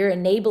poorly. You're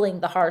enabling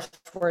the harsh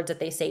words that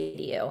they say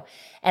to you.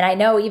 And I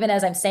know even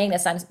as I'm saying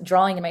this, I'm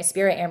drawing in my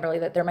spirit, Amberly,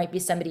 that there might be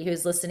somebody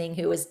who's listening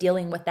who is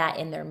dealing with that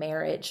in their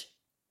marriage,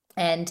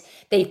 and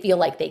they feel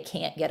like they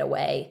can't get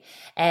away.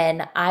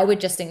 And I would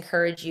just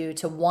encourage you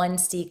to, one,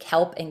 seek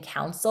help and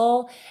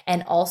counsel,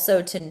 and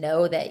also to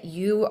know that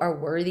you are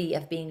worthy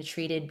of being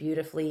treated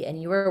beautifully,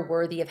 and you are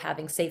worthy of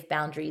having safe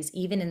boundaries,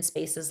 even in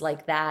spaces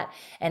like that.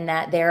 And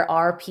that there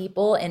are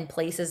people and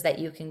places that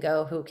you can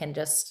go who can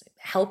just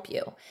help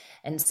you.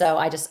 And so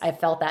I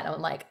felt that, and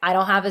I'm like, I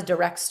don't have a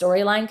direct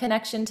storyline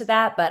connection to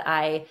that, but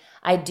I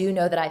do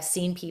know that I've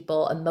seen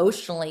people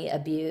emotionally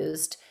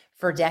abused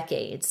for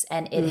decades,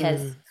 and it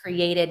has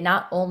created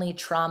not only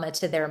trauma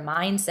to their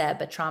mindset,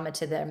 but trauma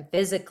to them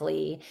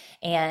physically.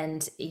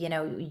 And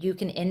you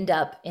can end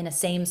up in a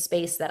same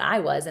space that I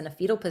was, in a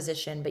fetal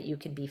position, but you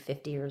could be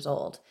 50 years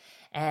old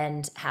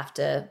and have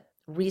to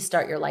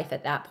restart your life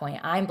at that point.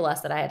 I'm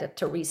blessed that I had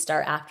to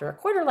restart after a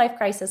quarter life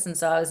crisis, and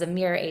so I was a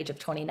mere age of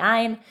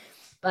 29.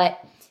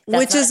 But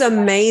which is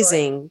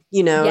amazing,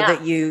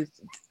 that you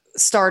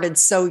started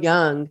so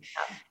young.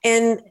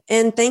 And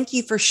thank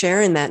you for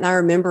sharing that. And I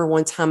remember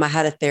one time I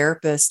had a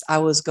therapist, I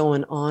was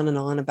going on and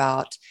on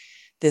about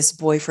this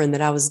boyfriend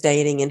that I was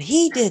dating, and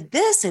he did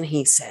this and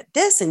he said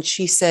this, and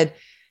she said,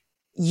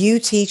 you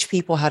teach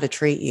people how to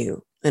treat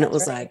you. And it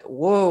was like,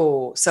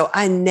 whoa. So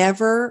I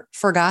never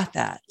forgot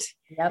that.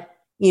 Yep.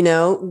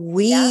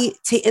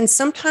 And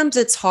sometimes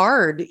it's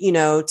hard,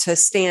 to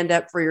stand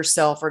up for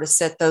yourself or to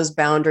set those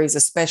boundaries,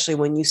 especially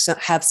when you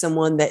have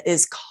someone that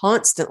is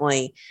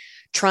constantly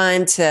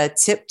trying to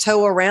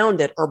tiptoe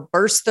around it or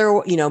bust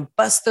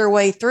their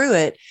way through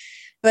it.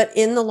 But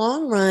in the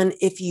long run,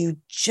 if you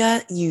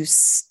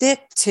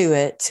stick to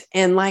it,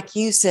 and like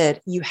you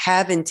said, you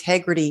have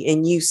integrity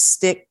and you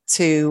stick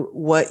to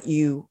what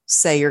you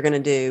say you're going to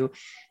do,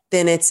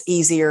 then it's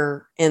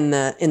easier in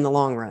the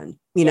long run.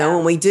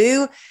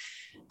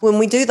 When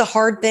we do the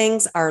hard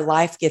things, our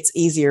life gets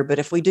easier. But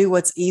if we do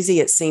what's easy,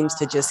 it seems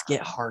to just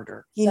get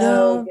harder.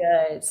 So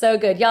good. So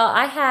good. Y'all,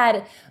 I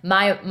had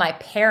my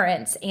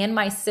parents and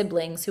my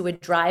siblings who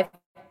would drive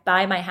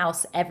by my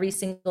house every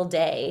single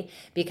day,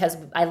 because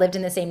I lived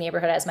in the same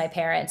neighborhood as my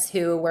parents,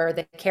 who were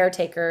the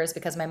caretakers,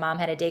 because my mom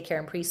had a daycare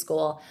and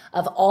preschool,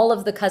 of all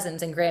of the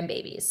cousins and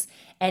grandbabies.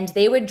 And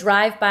they would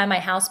drive by my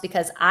house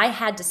because I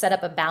had to set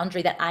up a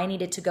boundary that I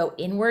needed to go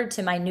inward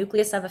to my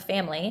nucleus of a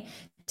family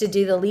to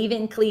do the leave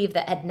and cleave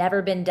that had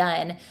never been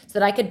done so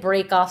that I could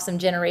break off some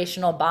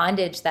generational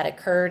bondage that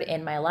occurred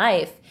in my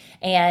life.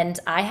 And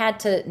I had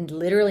to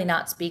literally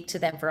not speak to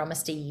them for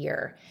almost a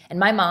year. And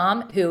my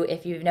mom, who,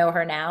 if you know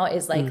her now,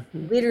 is like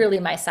literally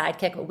my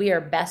sidekick, but we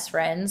are best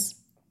friends.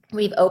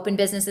 We've opened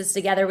businesses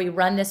together. We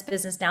run this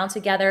business now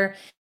together.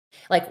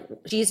 Like,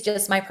 she's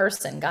just my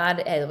person.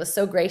 God was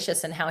so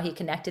gracious in how he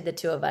connected the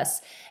two of us.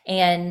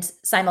 And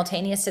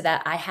simultaneous to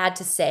that, I had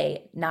to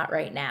say, not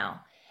right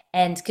now.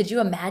 And could you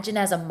imagine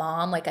as a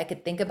mom, like I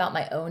could think about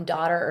my own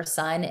daughter or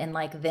son and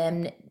like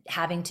them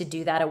having to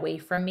do that away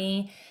from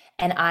me.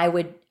 And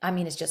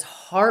it's just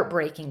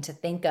heartbreaking to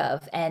think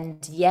of.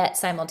 And yet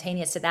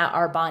simultaneous to that,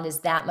 our bond is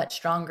that much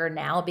stronger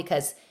now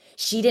because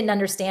she didn't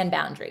understand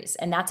boundaries.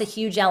 And that's a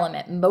huge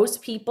element.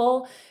 Most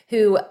people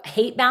who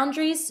hate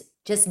boundaries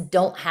just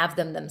don't have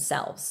them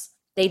themselves.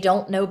 They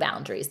don't know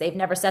boundaries. They've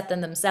never set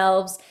them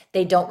themselves.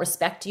 They don't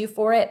respect you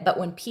for it. But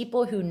when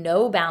people who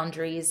know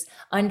boundaries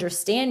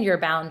understand your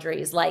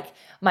boundaries, like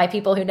my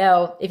people who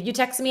know, if you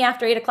text me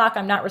after 8 o'clock,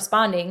 I'm not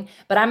responding,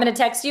 but I'm going to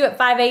text you at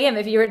 5 a.m.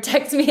 If you were to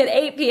text me at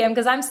 8 p.m.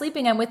 because I'm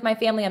sleeping, I'm with my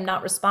family, I'm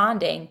not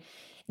responding.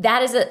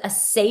 That is a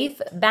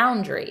safe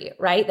boundary,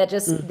 right? That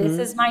just, this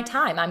is my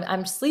time.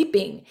 I'm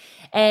sleeping.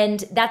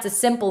 And that's a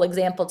simple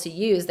example to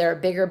use. There are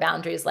bigger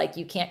boundaries like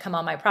you can't come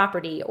on my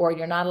property, or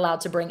you're not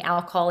allowed to bring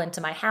alcohol into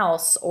my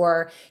house,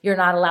 or you're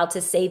not allowed to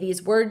say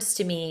these words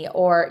to me,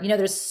 or,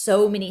 there's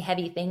so many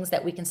heavy things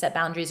that we can set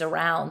boundaries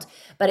around.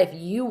 But if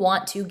you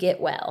want to get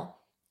well,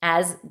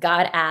 as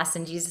God asked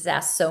and Jesus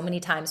asked so many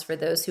times for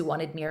those who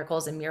wanted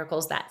miracles and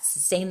miracles that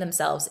sustain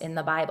themselves in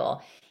the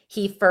Bible,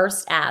 he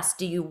first asked,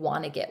 do you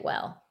want to get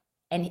well?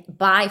 And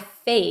by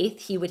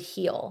faith, he would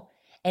heal.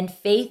 And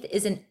faith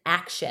is an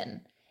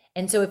action.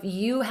 And so if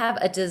you have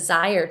a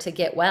desire to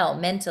get well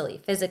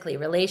mentally, physically,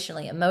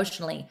 relationally,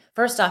 emotionally,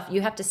 first off,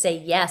 you have to say,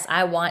 yes,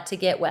 I want to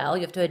get well.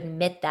 You have to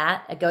admit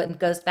that. It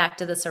goes back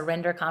to the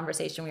surrender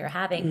conversation we were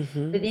having.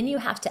 But then you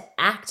have to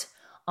act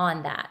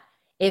on that.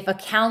 If a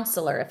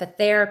counselor, if a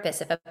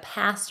therapist, if a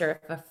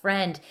pastor, if a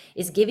friend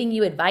is giving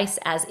you advice,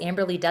 as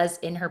Amberly does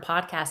in her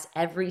podcast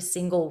every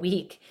single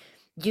week,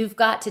 you've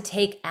got to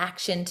take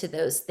action to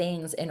those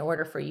things in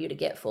order for you to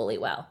get fully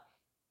well.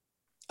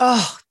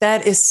 Oh,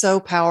 that is so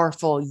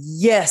powerful.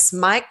 Yes.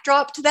 Mic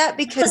drop to that,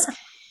 because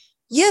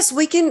yes,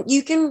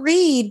 you can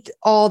read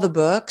all the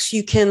books.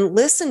 You can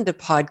listen to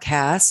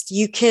podcasts.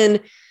 You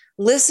can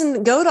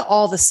go to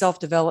all the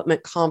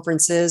self-development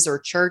conferences or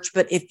church.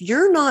 But if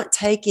you're not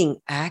taking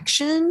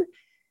action,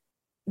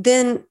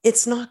 then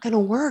it's not going to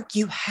work.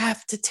 You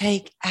have to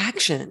take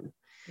action.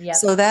 Yep.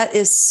 So that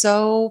is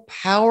so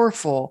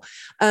powerful.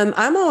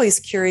 I'm always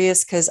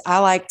curious because I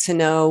like to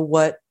know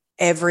what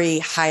every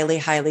highly,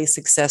 highly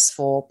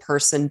successful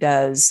person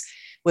does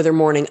with their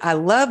morning. I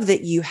love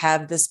that you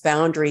have this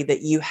boundary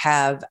that you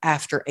have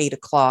after 8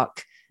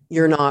 o'clock.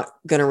 You're not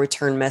going to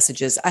return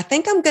messages. I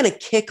think I'm going to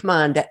kick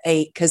mine to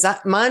 8 because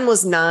mine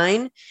was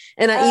 9.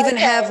 And I even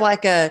have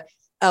like a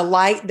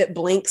light that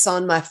blinks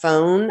on my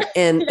phone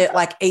and at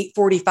like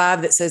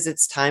 8:45 that says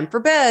it's time for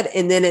bed.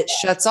 And then it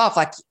shuts off.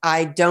 Like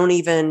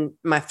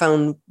my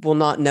phone will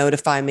not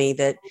notify me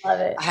that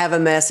I have a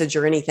message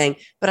or anything,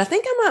 but I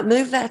think I might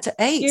move that to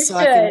 8. You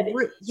should.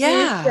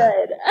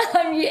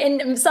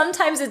 And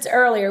sometimes it's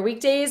earlier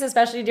weekdays,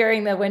 especially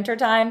during the winter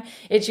time.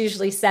 It's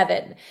usually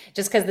 7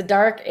 just because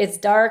it's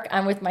dark.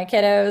 I'm with my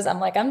kiddos. I'm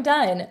like, I'm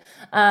done.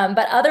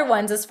 But other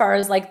ones, as far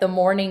as like the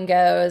morning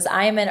goes,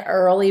 I am an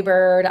early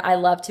bird. I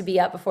love to be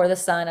up before the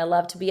sun. I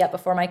love to be up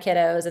before my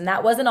kiddos. And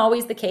that wasn't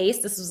always the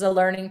case. This was a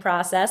learning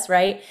process,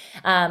 right?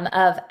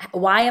 Of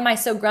why am I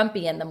so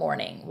grumpy in the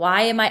morning?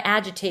 Why am I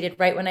agitated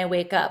right when I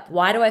wake up?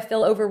 Why do I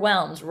feel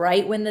overwhelmed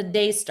right when the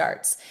day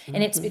starts?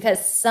 And it's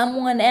because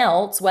someone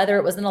else, whether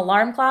it was an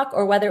alarm clock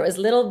or whether it was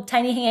little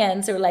tiny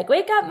hands who were like,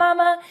 wake up,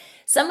 mama,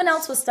 someone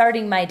else was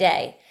starting my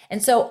day.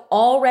 And so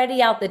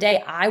already out the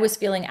day, I was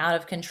feeling out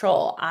of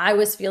control. I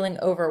was feeling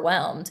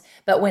overwhelmed.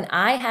 But when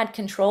I had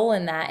control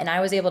in that and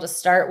I was able to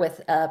start with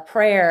a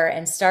prayer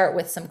and start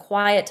with some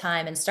quiet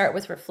time and start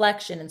with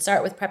reflection and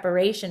start with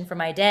preparation for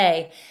my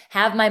day,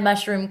 have my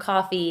mushroom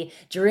coffee,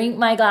 drink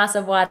my glass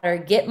of water,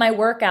 get my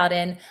workout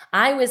in,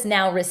 I was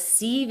now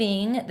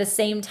receiving the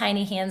same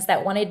tiny hands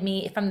that wanted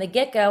me from the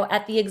get-go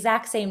at the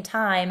exact same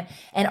time.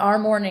 And our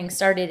morning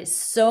started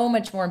so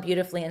much more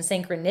beautifully in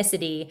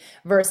synchronicity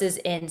versus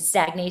in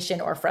stagnation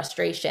or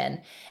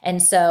frustration.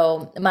 And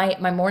so my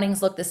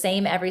mornings look the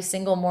same every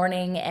single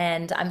morning.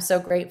 And I'm so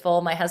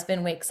grateful. My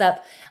husband wakes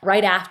up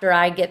right after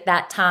I get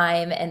that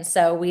time. And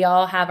so we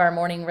all have our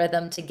morning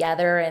rhythm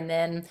together, and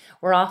then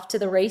we're off to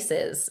the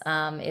races.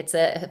 It's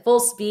a full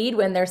speed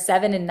when they're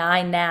 7 and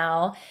 9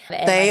 now.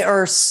 And they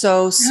are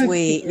so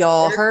sweet,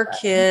 y'all. Her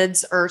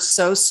kids are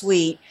so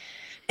sweet.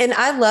 And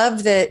I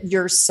love that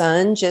your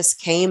son just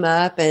came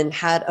up and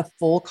had a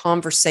full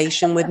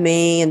conversation with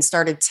me and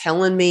started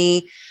telling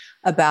me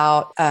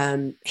about,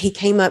 he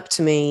came up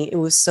to me. It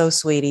was so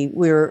sweet.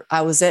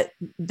 I was at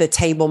the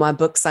table, my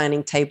book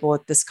signing table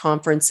at this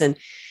conference, and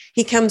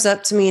he comes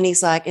up to me and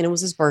he's like, and it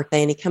was his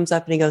birthday. And he comes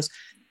up and he goes,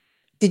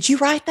 did you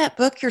write that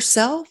book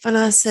yourself? And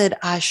I said,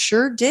 I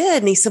sure did.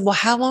 And he said, well,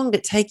 how long did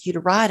it take you to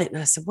write it?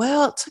 And I said,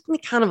 well, it took me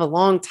kind of a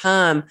long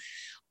time,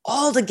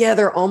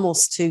 altogether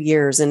almost 2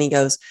 years. And he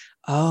goes,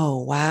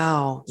 oh,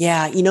 wow.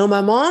 Yeah. You know,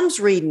 my mom's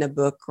reading a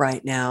book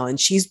right now, and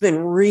she's been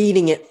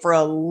reading it for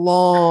a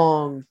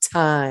long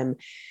time.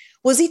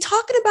 Was he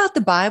talking about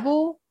the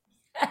Bible?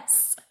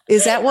 Yes.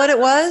 Is that what it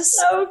was?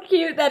 So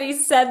cute that he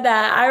said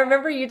that. I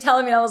remember you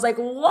telling me, I was like,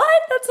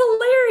 what? That's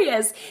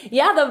hilarious.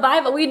 Yeah, the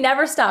Bible, we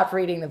never stop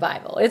reading the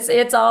Bible.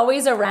 It's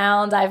always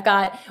around. I've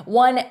got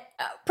one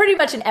pretty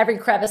much in every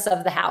crevice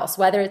of the house,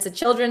 whether it's a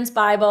children's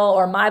Bible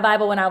or my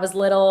Bible when I was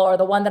little or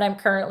the one that I'm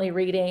currently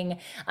reading.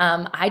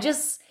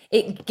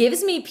 It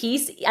gives me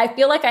peace. I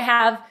feel like I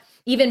have,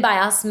 even by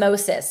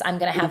osmosis, I'm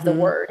going to have the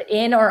word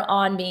in or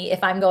on me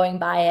if I'm going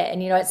by it.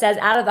 And, it says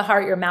out of the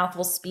heart, your mouth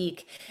will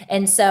speak.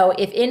 And so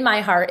if in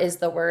my heart is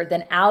the word,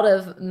 then out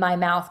of my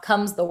mouth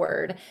comes the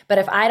word. But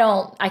if I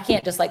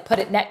can't just like put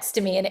it next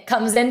to me and it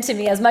comes into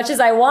me, as much as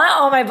I want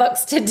all my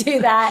books to do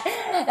that.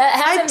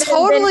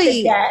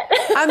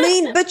 I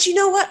mean, but you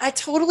know what? I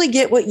totally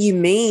get what you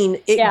mean.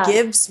 It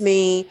gives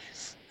me,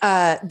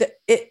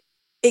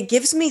 it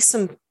gives me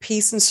some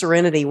peace and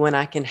serenity when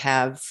I can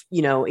have,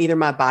 either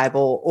my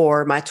Bible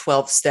or my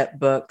 12-step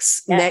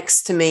books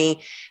next to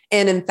me.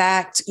 And in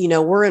fact,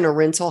 we're in a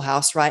rental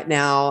house right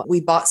now.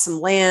 We bought some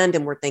land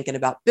and we're thinking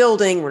about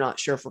building. We're not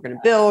sure if we're going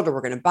to build or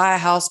we're going to buy a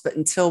house, but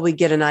until we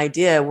get an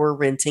idea, we're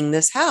renting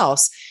this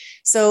house.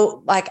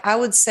 So like, I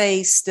would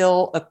say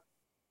still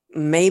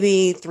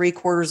maybe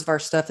 3/4 of our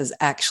stuff is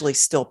actually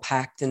still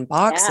packed in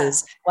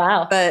boxes. Yeah.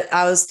 Wow. But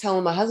I was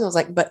telling my husband, I was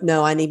like, but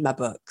no, I need my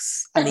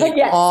books. I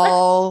need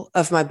all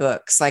of my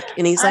books.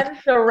 And he's like,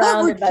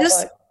 surrounded by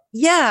books.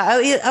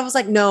 Yeah. I was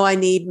like, no, I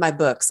need my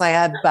books. I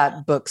had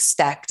books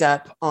stacked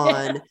up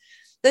on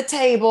the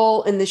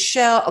table and the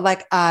shelf.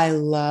 Like I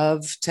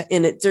love to,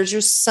 and there's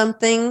just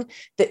something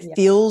that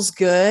feels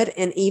good.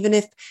 And even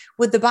if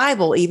with the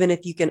Bible, even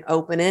if you can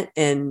open it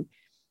and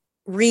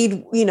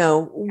read,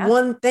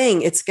 one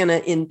thing, it's going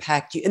to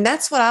impact you. And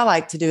that's what I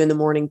like to do in the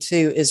morning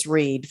too, is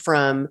read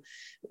from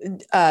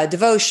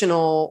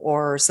devotional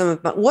or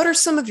what are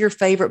some of your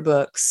favorite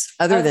books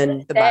other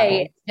than the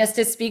Bible? Just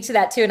to speak to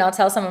that too, and I'll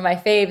tell some of my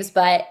faves,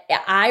 but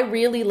I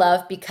really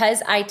love,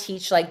 because I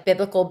teach like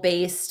biblical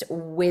based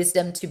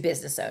wisdom to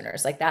business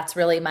owners. Like that's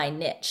really my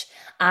niche.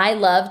 I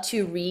love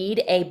to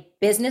read a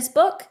business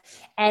book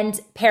and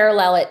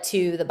parallel it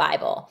to the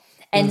Bible.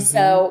 And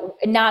so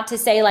not to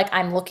say like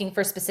I'm looking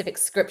for specific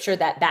scripture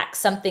that backs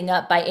something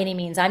up by any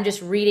means. I'm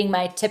just reading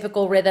my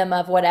typical rhythm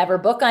of whatever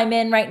book I'm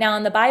in right now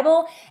in the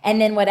Bible, and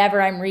then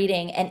whatever I'm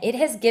reading. And it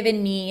has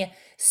given me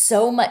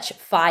so much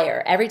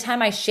fire. Every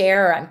time I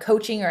share, or I'm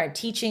coaching, or I'm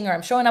teaching, or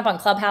I'm showing up on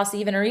Clubhouse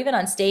even, or even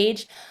on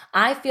stage,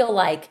 I feel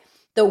like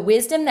the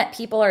wisdom that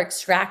people are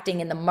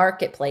extracting in the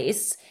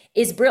marketplace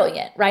is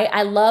brilliant, right?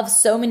 I love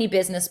so many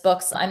business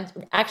books. I'm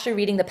actually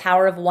reading The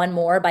Power of One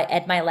More by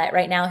Ed Mylett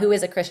right now, who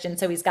is a Christian.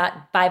 So he's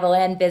got Bible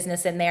and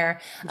business in there.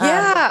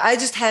 Yeah, I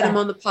just had him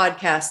on the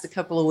podcast a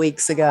couple of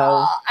weeks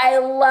ago. Oh, I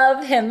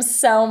love him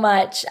so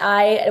much.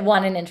 I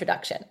want an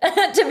introduction,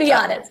 to be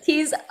honest.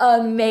 He's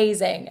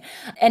amazing.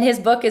 And his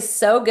book is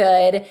so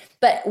good.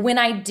 But when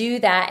I do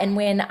that, and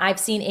when I've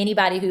seen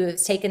anybody who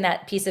has taken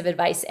that piece of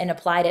advice and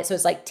applied it, so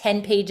it's like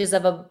 10 pages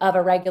of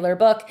a regular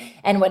book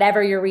and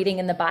whatever you're reading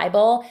in the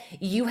Bible,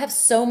 you have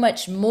so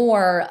much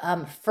more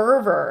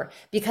fervor,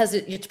 because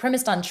it's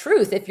premised on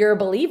truth. If you're a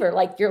believer,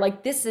 like you're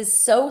like, this is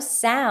so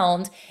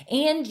sound,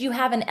 and you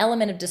have an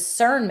element of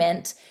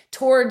discernment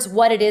towards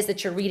what it is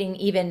that you're reading,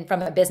 even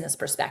from a business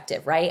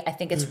perspective, right? I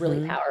think it's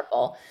really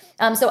powerful.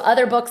 So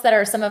other books that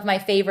are some of my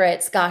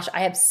favorites, gosh,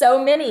 I have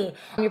so many.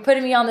 You're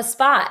putting me on the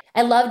spot.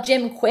 I love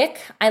Jim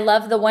Quick. I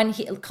love the one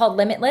called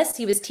Limitless.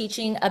 He was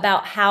teaching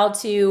about how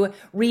to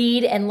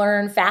read and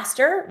learn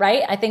faster,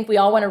 right? I think we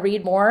all want to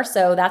read more,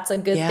 so that's a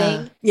good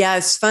thing. Yeah,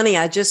 it's funny.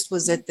 I just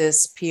was at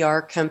this PR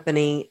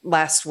company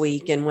last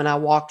week, and when I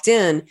walked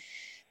in,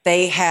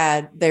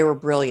 they were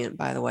brilliant,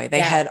 by the way.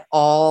 They had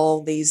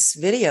all these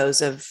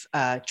videos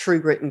of True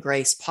Grit and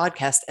Grace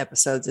podcast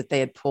episodes that they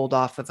had pulled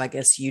off of, I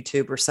guess,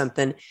 YouTube or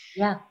something.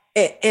 Yeah.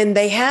 And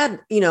they had,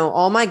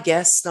 all my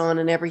guests on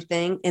and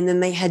everything. And then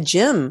they had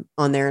Jim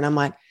on there. And I'm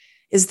like,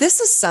 is this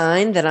a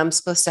sign that I'm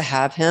supposed to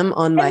have him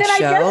on my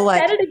show? I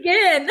just said it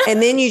again. And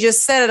then you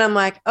just said it. I'm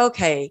like,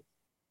 okay,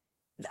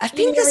 I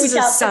think this is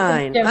a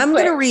sign. I'm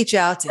going to reach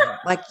out to him.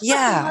 Like,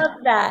 yeah, I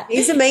love that.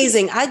 He's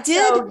amazing. I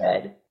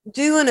did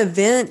do an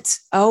event.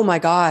 Oh my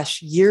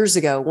gosh, years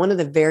ago, one of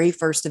the very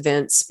first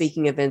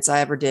speaking events I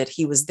ever did,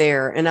 he was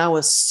there, and I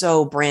was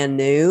so brand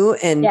new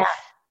and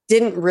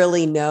didn't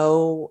really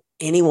know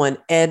anyone.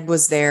 Ed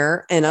was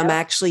there, and I'm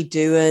actually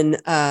doing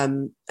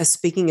a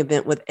speaking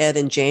event with Ed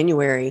in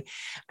January.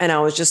 And I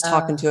was just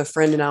talking to a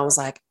friend, and I was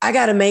like, I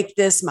got to make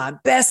this my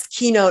best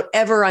keynote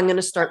ever. I'm going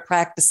to start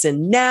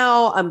practicing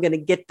now. I'm going to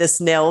get this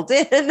nailed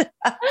in.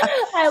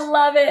 I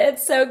love it.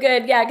 It's so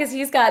good. Yeah, because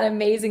he's got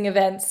amazing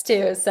events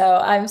too. So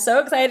I'm so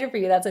excited for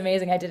you. That's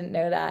amazing. I didn't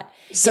know that.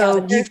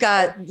 So you've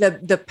got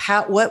the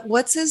power.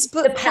 What's his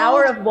book? The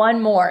Power of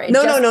One More.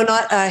 No,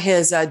 not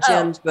his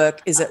Jim's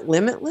book. Is it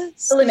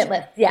Limitless?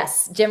 Limitless.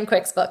 Yes, Jim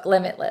Kwik's book,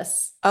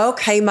 Limitless.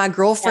 Okay, my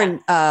girlfriend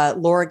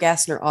Laura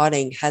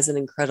Gassner-Otting has an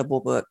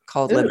incredible book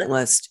called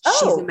Limitless.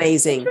 She's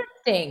amazing.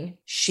 Interesting.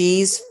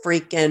 She's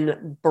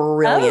freaking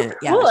brilliant.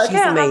 Oh, cool. Yeah,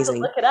 she's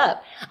amazing. Look it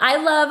up. I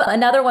love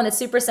another one that's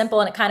super simple,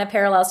 and it kind of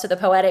parallels to the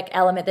poetic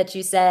element that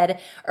you said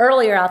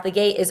earlier out the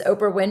gate is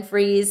Oprah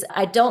Winfrey's.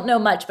 I don't know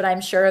much, but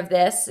I'm sure of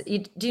this.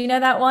 Do you know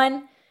that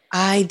one?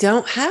 I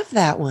don't have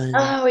that one.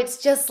 Oh,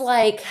 it's just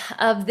like,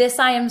 of this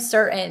I am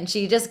certain.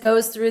 She just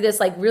goes through this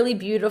like really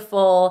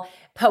beautiful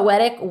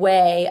poetic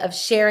way of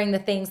sharing the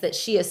things that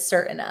she is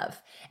certain of.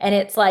 And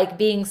it's like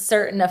being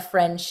certain of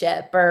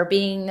friendship or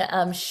being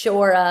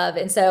sure of.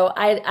 And so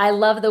I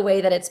love the way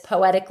that it's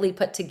poetically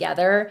put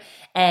together.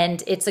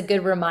 And it's a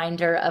good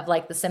reminder of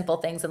like the simple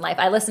things in life.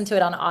 I listen to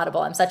it on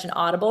Audible. I'm such an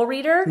Audible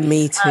reader.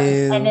 Me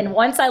too. And then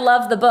once I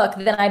love the book,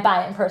 then I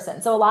buy it in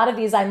person. So a lot of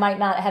these I might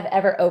not have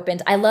ever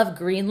opened. I love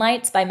Green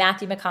Lights by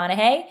Matthew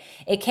McConaughey.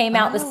 It came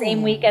out the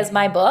same week as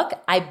my book.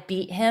 I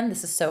beat him.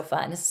 This is so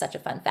fun. This is such a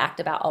fun fact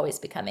about Always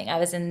Becoming. I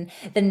was in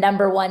the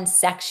 #1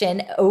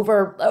 section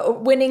over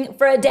winning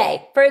for a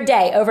day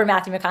over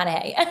Matthew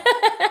McConaughey.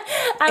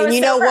 And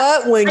you know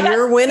what? When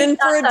you're winning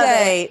for a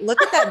day,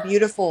 look at that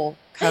beautiful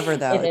cover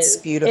though. It's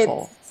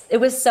beautiful. It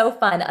was so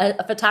fun.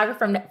 A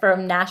photographer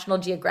from National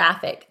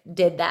Geographic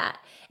did that.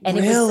 And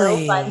it was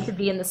so fun to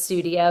be in the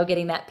studio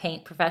getting that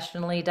paint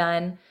professionally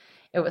done.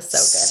 It was so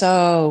good.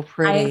 So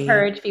pretty. I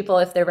encourage people,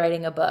 if they're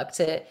writing a book,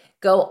 to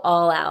go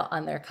all out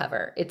on their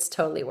cover. It's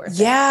totally worth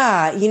it.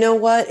 Yeah. You know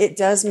what? It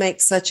does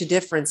make such a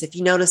difference. If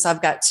you notice,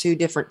 I've got 2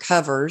 different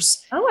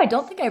covers. Oh, I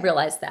don't think I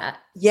realized that.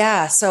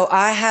 Yeah. So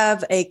I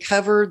have a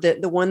cover,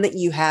 the one that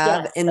you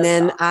have, and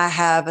then I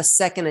have a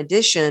second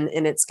edition,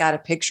 and it's got a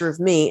picture of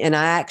me. And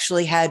I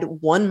actually had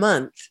 1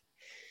 month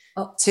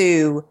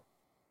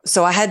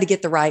so I had to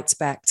get the rights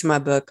back to my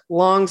book.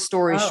 Long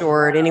story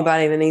short,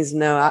 anybody that needs to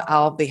know,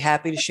 I'll be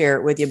happy to share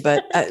it with you,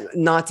 but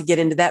not to get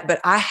into that. But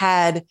I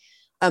had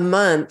a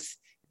month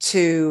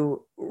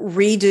to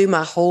redo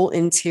my whole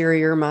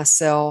interior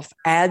myself,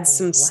 add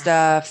some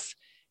stuff,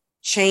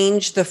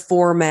 change the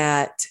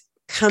format,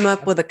 come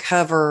up with a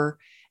cover.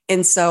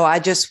 And so I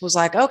just was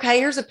like, okay,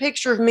 here's a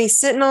picture of me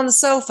sitting on the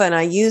sofa. And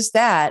I used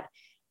that.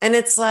 And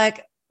it's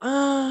like,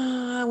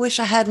 I wish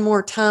I had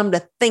more time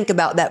to think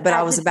about that, but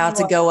I was about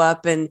to go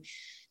up and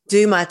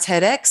do my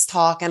TEDx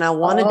talk, and I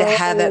wanted to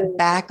have it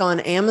back on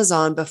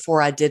Amazon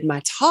before I did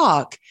my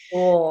talk.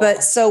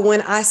 But so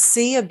when I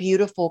see a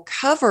beautiful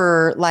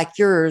cover like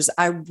yours,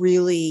 I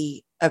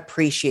really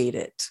appreciate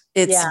it.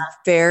 It's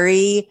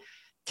very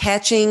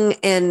catching,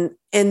 and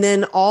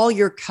then all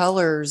your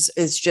colors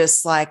is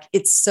just like,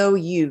 it's so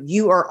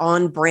you are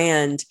on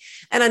brand.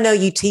 And I know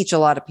you teach a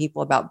lot of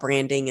people about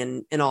branding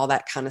and all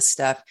that kind of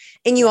stuff.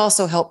 And you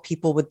also help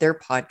people with their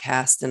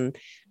podcast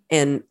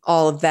and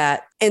all of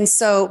that. And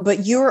so,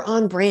 but you're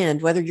on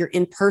brand, whether you're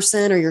in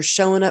person or you're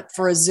showing up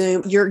for a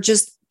Zoom, you're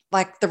just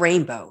like the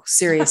rainbow.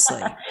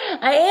 Seriously.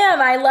 I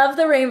am. I love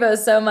the rainbow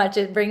so much.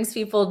 It brings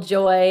people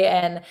joy,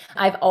 and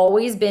I've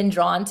always been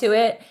drawn to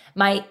it.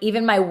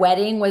 Even my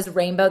wedding was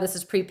rainbow. This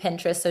is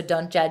pre-Pinterest, so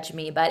don't judge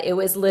me, but it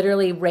was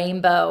literally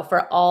rainbow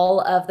for all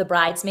of the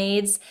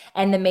bridesmaids,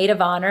 and the maid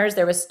of honors,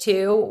 there was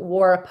 2,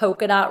 wore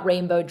polka dot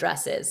rainbow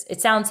dresses.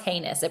 It sounds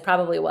heinous. It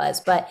probably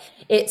was, but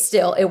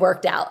it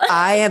worked out.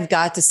 I have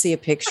got to see a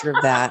picture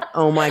of that.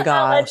 Oh my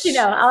gosh. I'll let you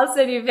know. I'll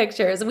send you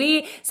pictures.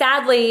 We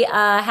sadly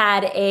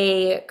had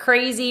a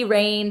crazy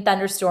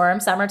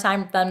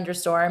summertime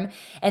thunderstorm.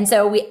 And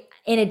so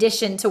in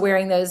addition to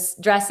wearing those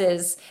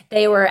dresses,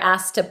 they were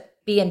asked to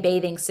be in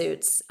bathing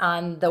suits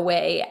on the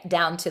way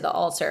down to the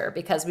altar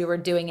because we were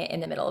doing it in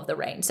the middle of the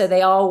rain. So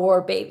they all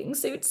wore bathing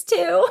suits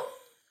too.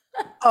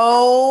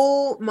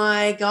 Oh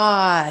my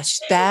gosh.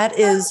 That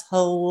is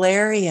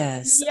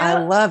hilarious. Yep.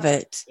 I love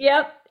it.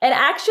 Yep. And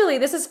actually,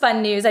 this is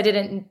fun news. I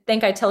didn't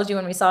think I told you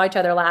when we saw each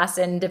other last,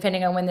 and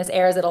depending on when this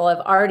airs, it'll have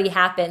already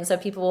happened, so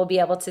people will be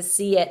able to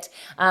see it.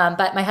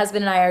 But my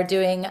husband and I are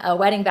doing a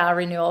wedding vow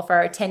renewal for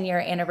our 10-year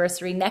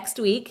anniversary next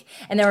week,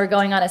 and then we're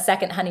going on a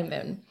second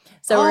honeymoon.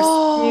 So we're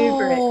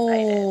super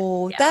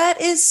excited. Yeah.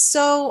 That is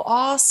so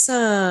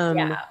awesome.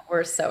 Yeah,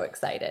 we're so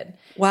excited.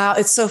 Wow,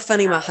 it's so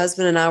funny. My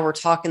husband and I were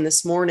talking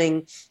this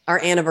morning. Our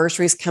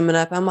anniversary is coming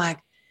up. I'm like,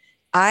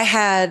 I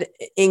had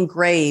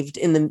engraved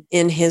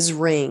in his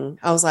ring.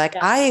 I was like,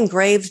 I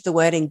engraved the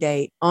wedding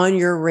date on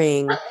your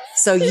ring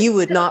so you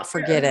would not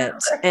forget it.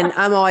 And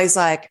I'm always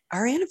like,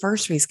 our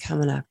anniversary is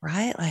coming up,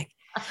 right? Like,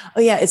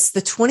 oh yeah, it's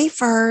the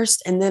 21st.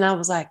 And then I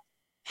was like,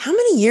 how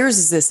many years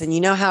is this? And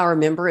you know how I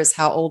remember is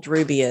how old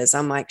Ruby is.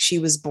 I'm like, she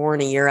was born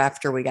a year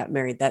after we got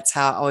married. That's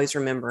how I always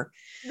remember.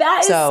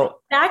 That is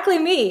exactly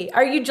me.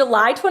 Are you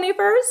July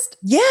 21st?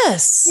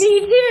 Yes. Me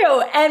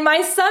too. And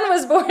my son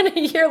was born a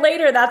year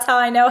later. That's how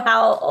I know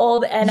how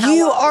old and how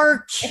you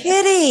are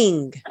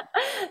kidding.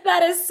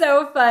 That is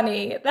so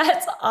funny.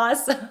 That's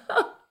awesome.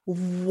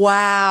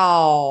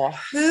 Wow.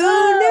 Who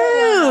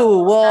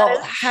knew?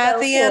 Well,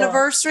 happy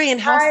anniversary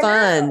and how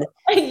fun.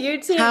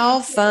 You too. How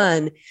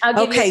fun.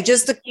 Okay,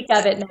 just a peek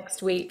of it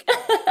next week.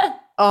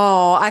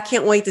 Oh, I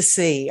can't wait to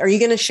see. Are you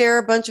going to share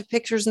a bunch of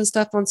pictures and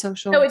stuff on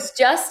social? No, it's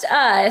just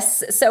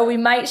us. So we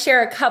might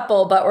share a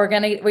couple, but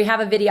we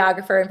have a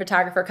videographer and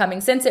photographer coming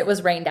since it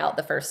was rained out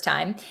the first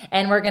time.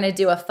 And we're going to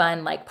do a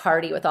fun like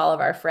party with all of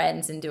our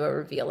friends and do a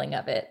revealing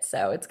of it.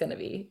 So it's going to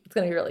be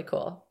really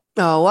cool.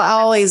 Oh, well, I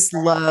always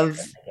love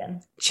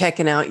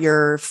checking out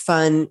your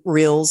fun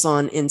reels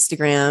on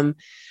Instagram.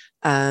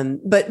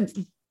 But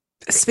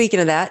speaking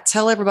of that,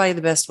 tell everybody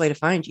the best way to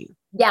find you.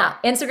 Yeah,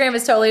 Instagram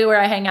is totally where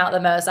I hang out the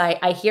most.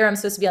 I hear I'm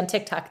supposed to be on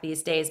TikTok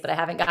these days, but I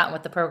haven't gotten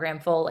with the program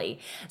fully.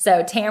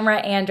 So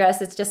Tamra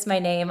Andress, it's just my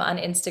name on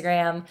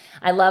Instagram.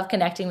 I love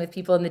connecting with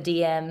people in the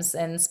DMs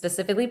and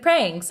specifically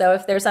praying. So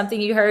if there's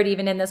something you heard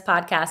even in this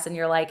podcast and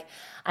you're like,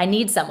 I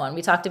need someone.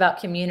 We talked about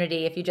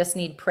community. If you just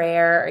need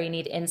prayer or you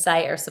need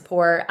insight or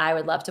support, I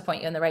would love to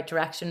point you in the right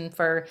direction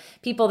for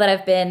people that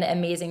have been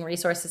amazing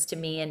resources to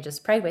me and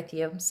just pray with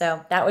you.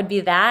 So that would be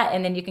that.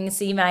 And then you can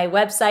see my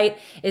website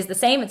is the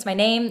same. It's my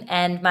name,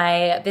 and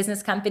my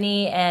business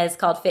company is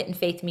called Fit and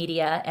Faith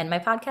Media, and my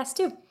podcast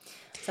too.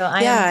 So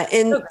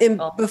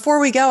and before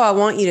we go, I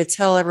want you to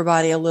tell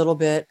everybody a little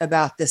bit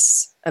about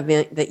this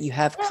event that you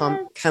have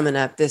coming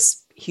up,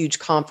 this huge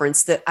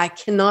conference that I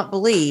cannot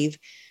believe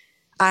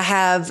I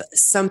have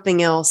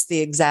something else the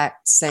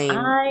exact same.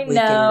 I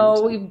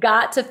know. We've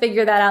got to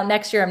figure that out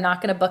next year. I'm not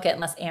going to book it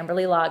unless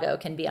Amberly Lago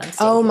can be on stage.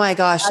 Oh my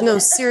gosh. No,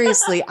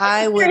 seriously.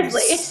 I would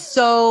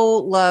so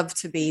love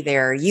to be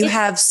there. You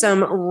have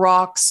some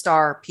rock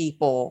star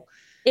people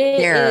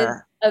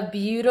there. It is a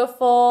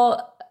beautiful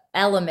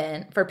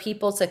element for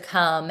people to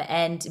come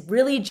and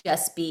really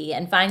just be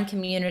and find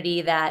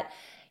community that,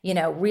 you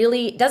know,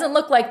 really doesn't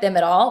look like them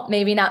at all.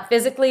 Maybe not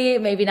physically,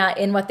 maybe not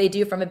in what they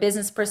do from a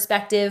business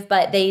perspective,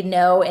 but they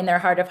know in their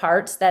heart of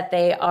hearts that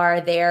they are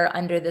there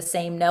under the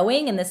same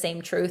knowing and the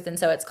same truth. And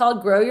so it's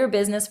called Grow Your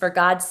Business for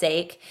God's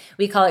Sake.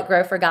 We call it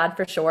Grow for God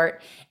for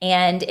short.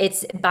 And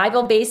it's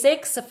Bible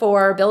basics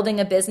for building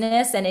a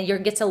business. And you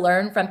get to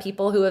learn from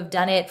people who have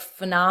done it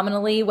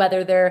phenomenally,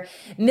 whether they're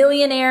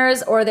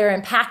millionaires or they're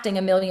impacting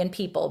 1 million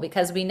people,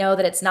 because we know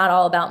that it's not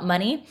all about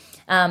money.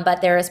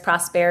 But there is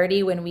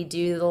prosperity when we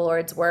do the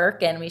Lord's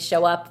work and we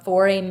show up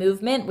for a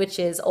movement, which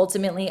is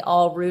ultimately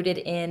all rooted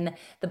in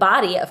the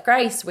body of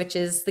Christ, which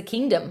is the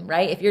kingdom,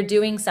 right? If you're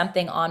doing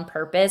something on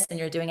purpose and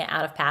you're doing it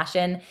out of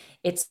passion,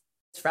 it's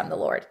from the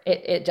Lord.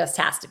 It just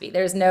has to be.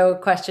 There's no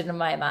question in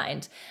my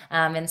mind.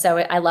 And so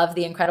I love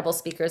the incredible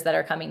speakers that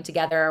are coming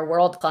together,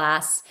 world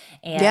class.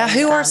 And yeah,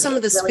 who are some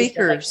of the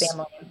speakers?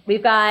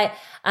 We've got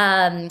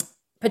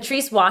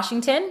Patrice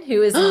Washington,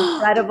 who is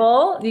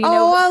incredible.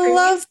 I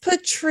love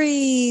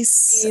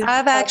Patrice.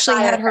 I've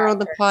actually had her on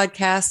the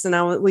podcast,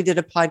 and we did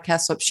a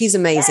podcast. So she's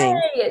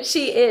amazing. Yay,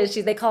 she is.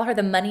 They call her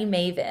the Money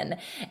Maven,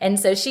 and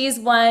so she's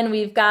one.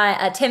 We've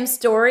got Tim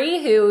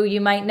Story, who you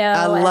might know.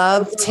 I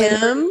love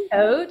Tim.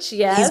 Coach,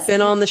 yes, he's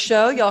been on the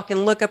show. Y'all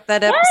can look up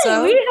that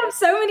episode. We have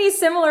so many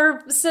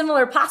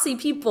similar posse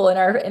people in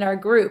our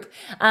group.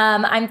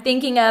 I'm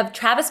thinking of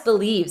Travis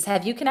Believes.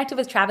 Have you connected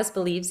with Travis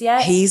Believes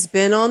yet? He's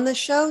been on the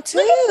show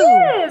too.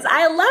 Yes,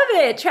 I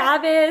love it,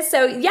 Travis.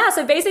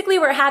 So basically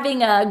we're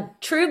having a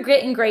True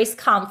Grit and Grace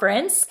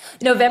conference,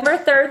 November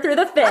 3rd through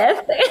the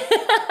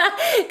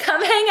 5th.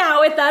 Come hang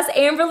out with us.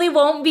 Amberly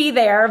won't be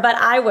there, but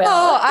I will.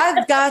 Oh,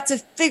 I've got to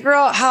figure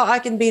out how I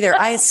can be there.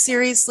 I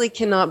seriously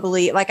cannot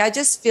believe, I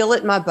just feel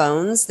it in my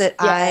bones that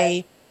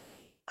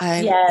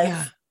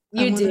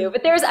You do.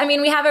 But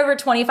we have over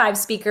 25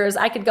 speakers.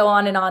 I could go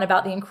on and on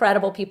about the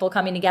incredible people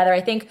coming together.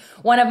 I think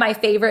one of my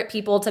favorite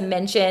people to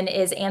mention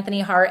is Anthony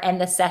Hart and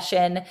The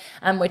Session,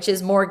 which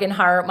is Morgan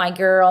Hart, my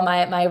girl,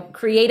 my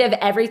creative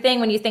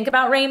everything. When you think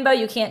about Rainbow,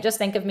 you can't just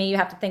think of me. You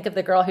have to think of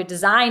the girl who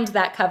designed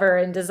that cover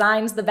and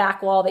designs the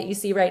back wall that you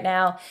see right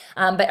now.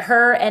 But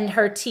her and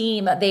her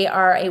team, they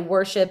are a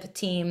worship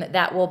team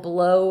that will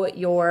blow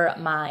your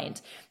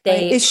mind.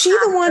 Is she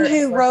the one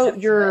who wrote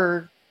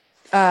your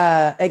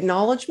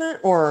acknowledgement?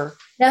 Or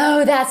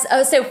no,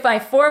 so my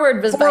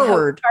forward was by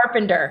Hope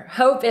Carpenter.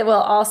 Hope it will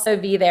also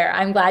be there.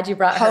 I'm glad you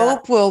brought her Hope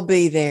up. Will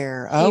be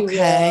there.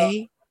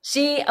 Okay.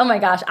 Oh my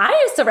gosh,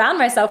 I surround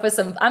myself with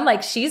I'm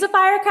like, she's a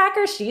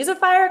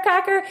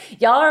firecracker.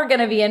 Y'all are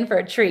going to be in for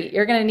a treat.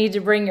 You're going to need to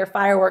bring your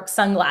fireworks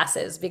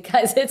sunglasses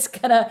because it's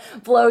going to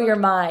blow your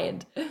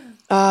mind.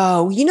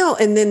 Oh,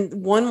 and then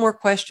one more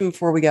question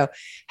before we go.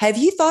 Have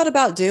you thought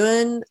about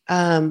doing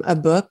a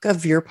book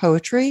of your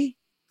poetry?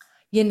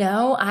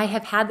 I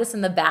have had this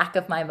in the back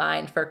of my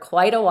mind for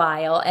quite a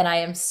while, and I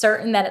am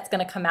certain that it's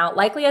going to come out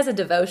likely as a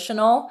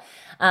devotional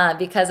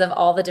because of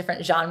all the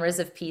different genres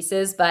of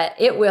pieces, but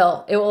it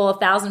will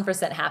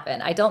 1,000%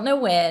 happen. I don't know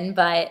when,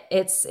 but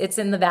it's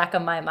in the back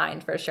of my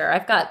mind for sure.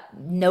 I've got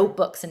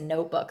notebooks and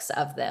notebooks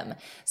of them.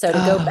 So to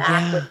go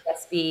back would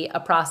just be a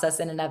process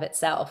in and of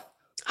itself.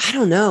 I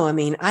don't know. I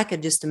mean, I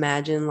could just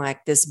imagine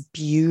like this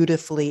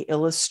beautifully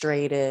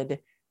illustrated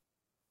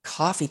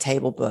coffee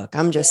table book.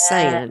 I'm just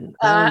saying.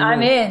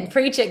 I'm in.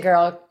 Preach it,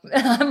 girl.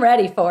 I'm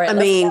ready for it. I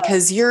mean,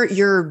 because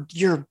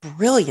you're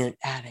brilliant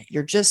at it.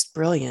 You're just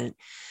brilliant.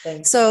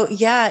 Thanks. So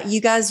yeah,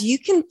 you guys, you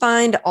can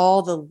find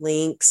all the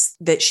links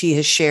that she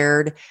has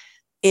shared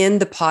in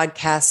the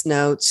podcast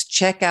notes.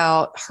 Check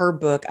out her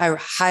book. I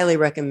highly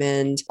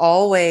recommend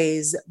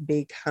Always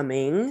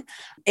Becoming,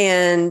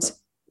 and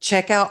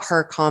check out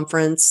her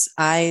conference.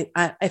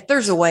 If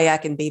there's a way I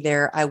can be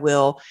there, I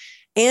will.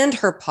 And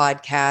her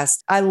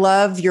podcast. I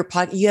love your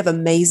podcast. You have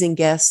amazing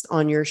guests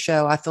on your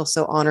show. I feel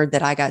so honored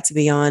that I got to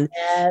be on.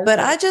 Yes. But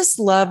I just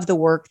love the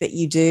work that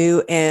you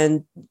do,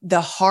 and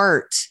the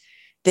heart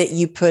that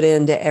you put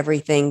into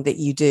everything that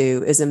you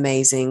do is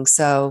amazing.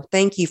 So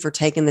thank you for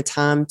taking the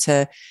time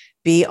to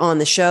be on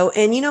the show.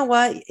 And you know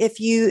what?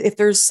 If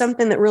there's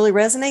something that really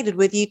resonated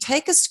with you,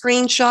 take a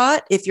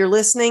screenshot. If you're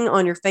listening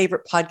on your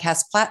favorite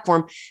podcast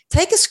platform,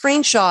 take a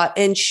screenshot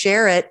and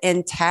share it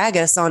and tag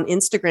us on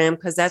Instagram,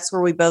 because that's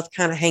where we both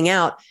kind of hang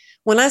out.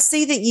 When I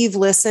see that you've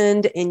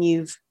listened and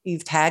you've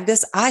tagged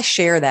us, I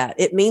share that.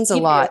 It means a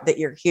lot that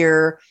you're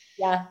here.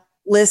 Yeah.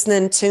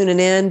 Listening, tuning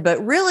in,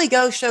 but really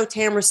go show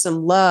Tamara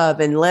some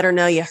love and let her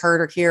know you heard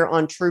her here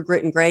on True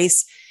Grit and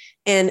Grace.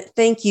 And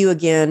thank you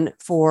again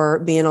for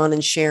being on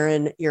and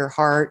sharing your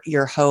heart,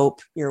 your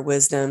hope, your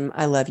wisdom.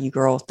 I love you,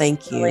 girl.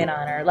 Thank you. Really an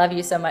honor. Love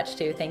you so much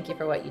too. Thank you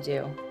for what you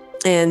do.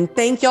 And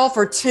thank y'all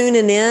for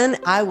tuning in.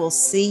 I will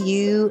see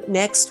you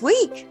next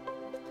week.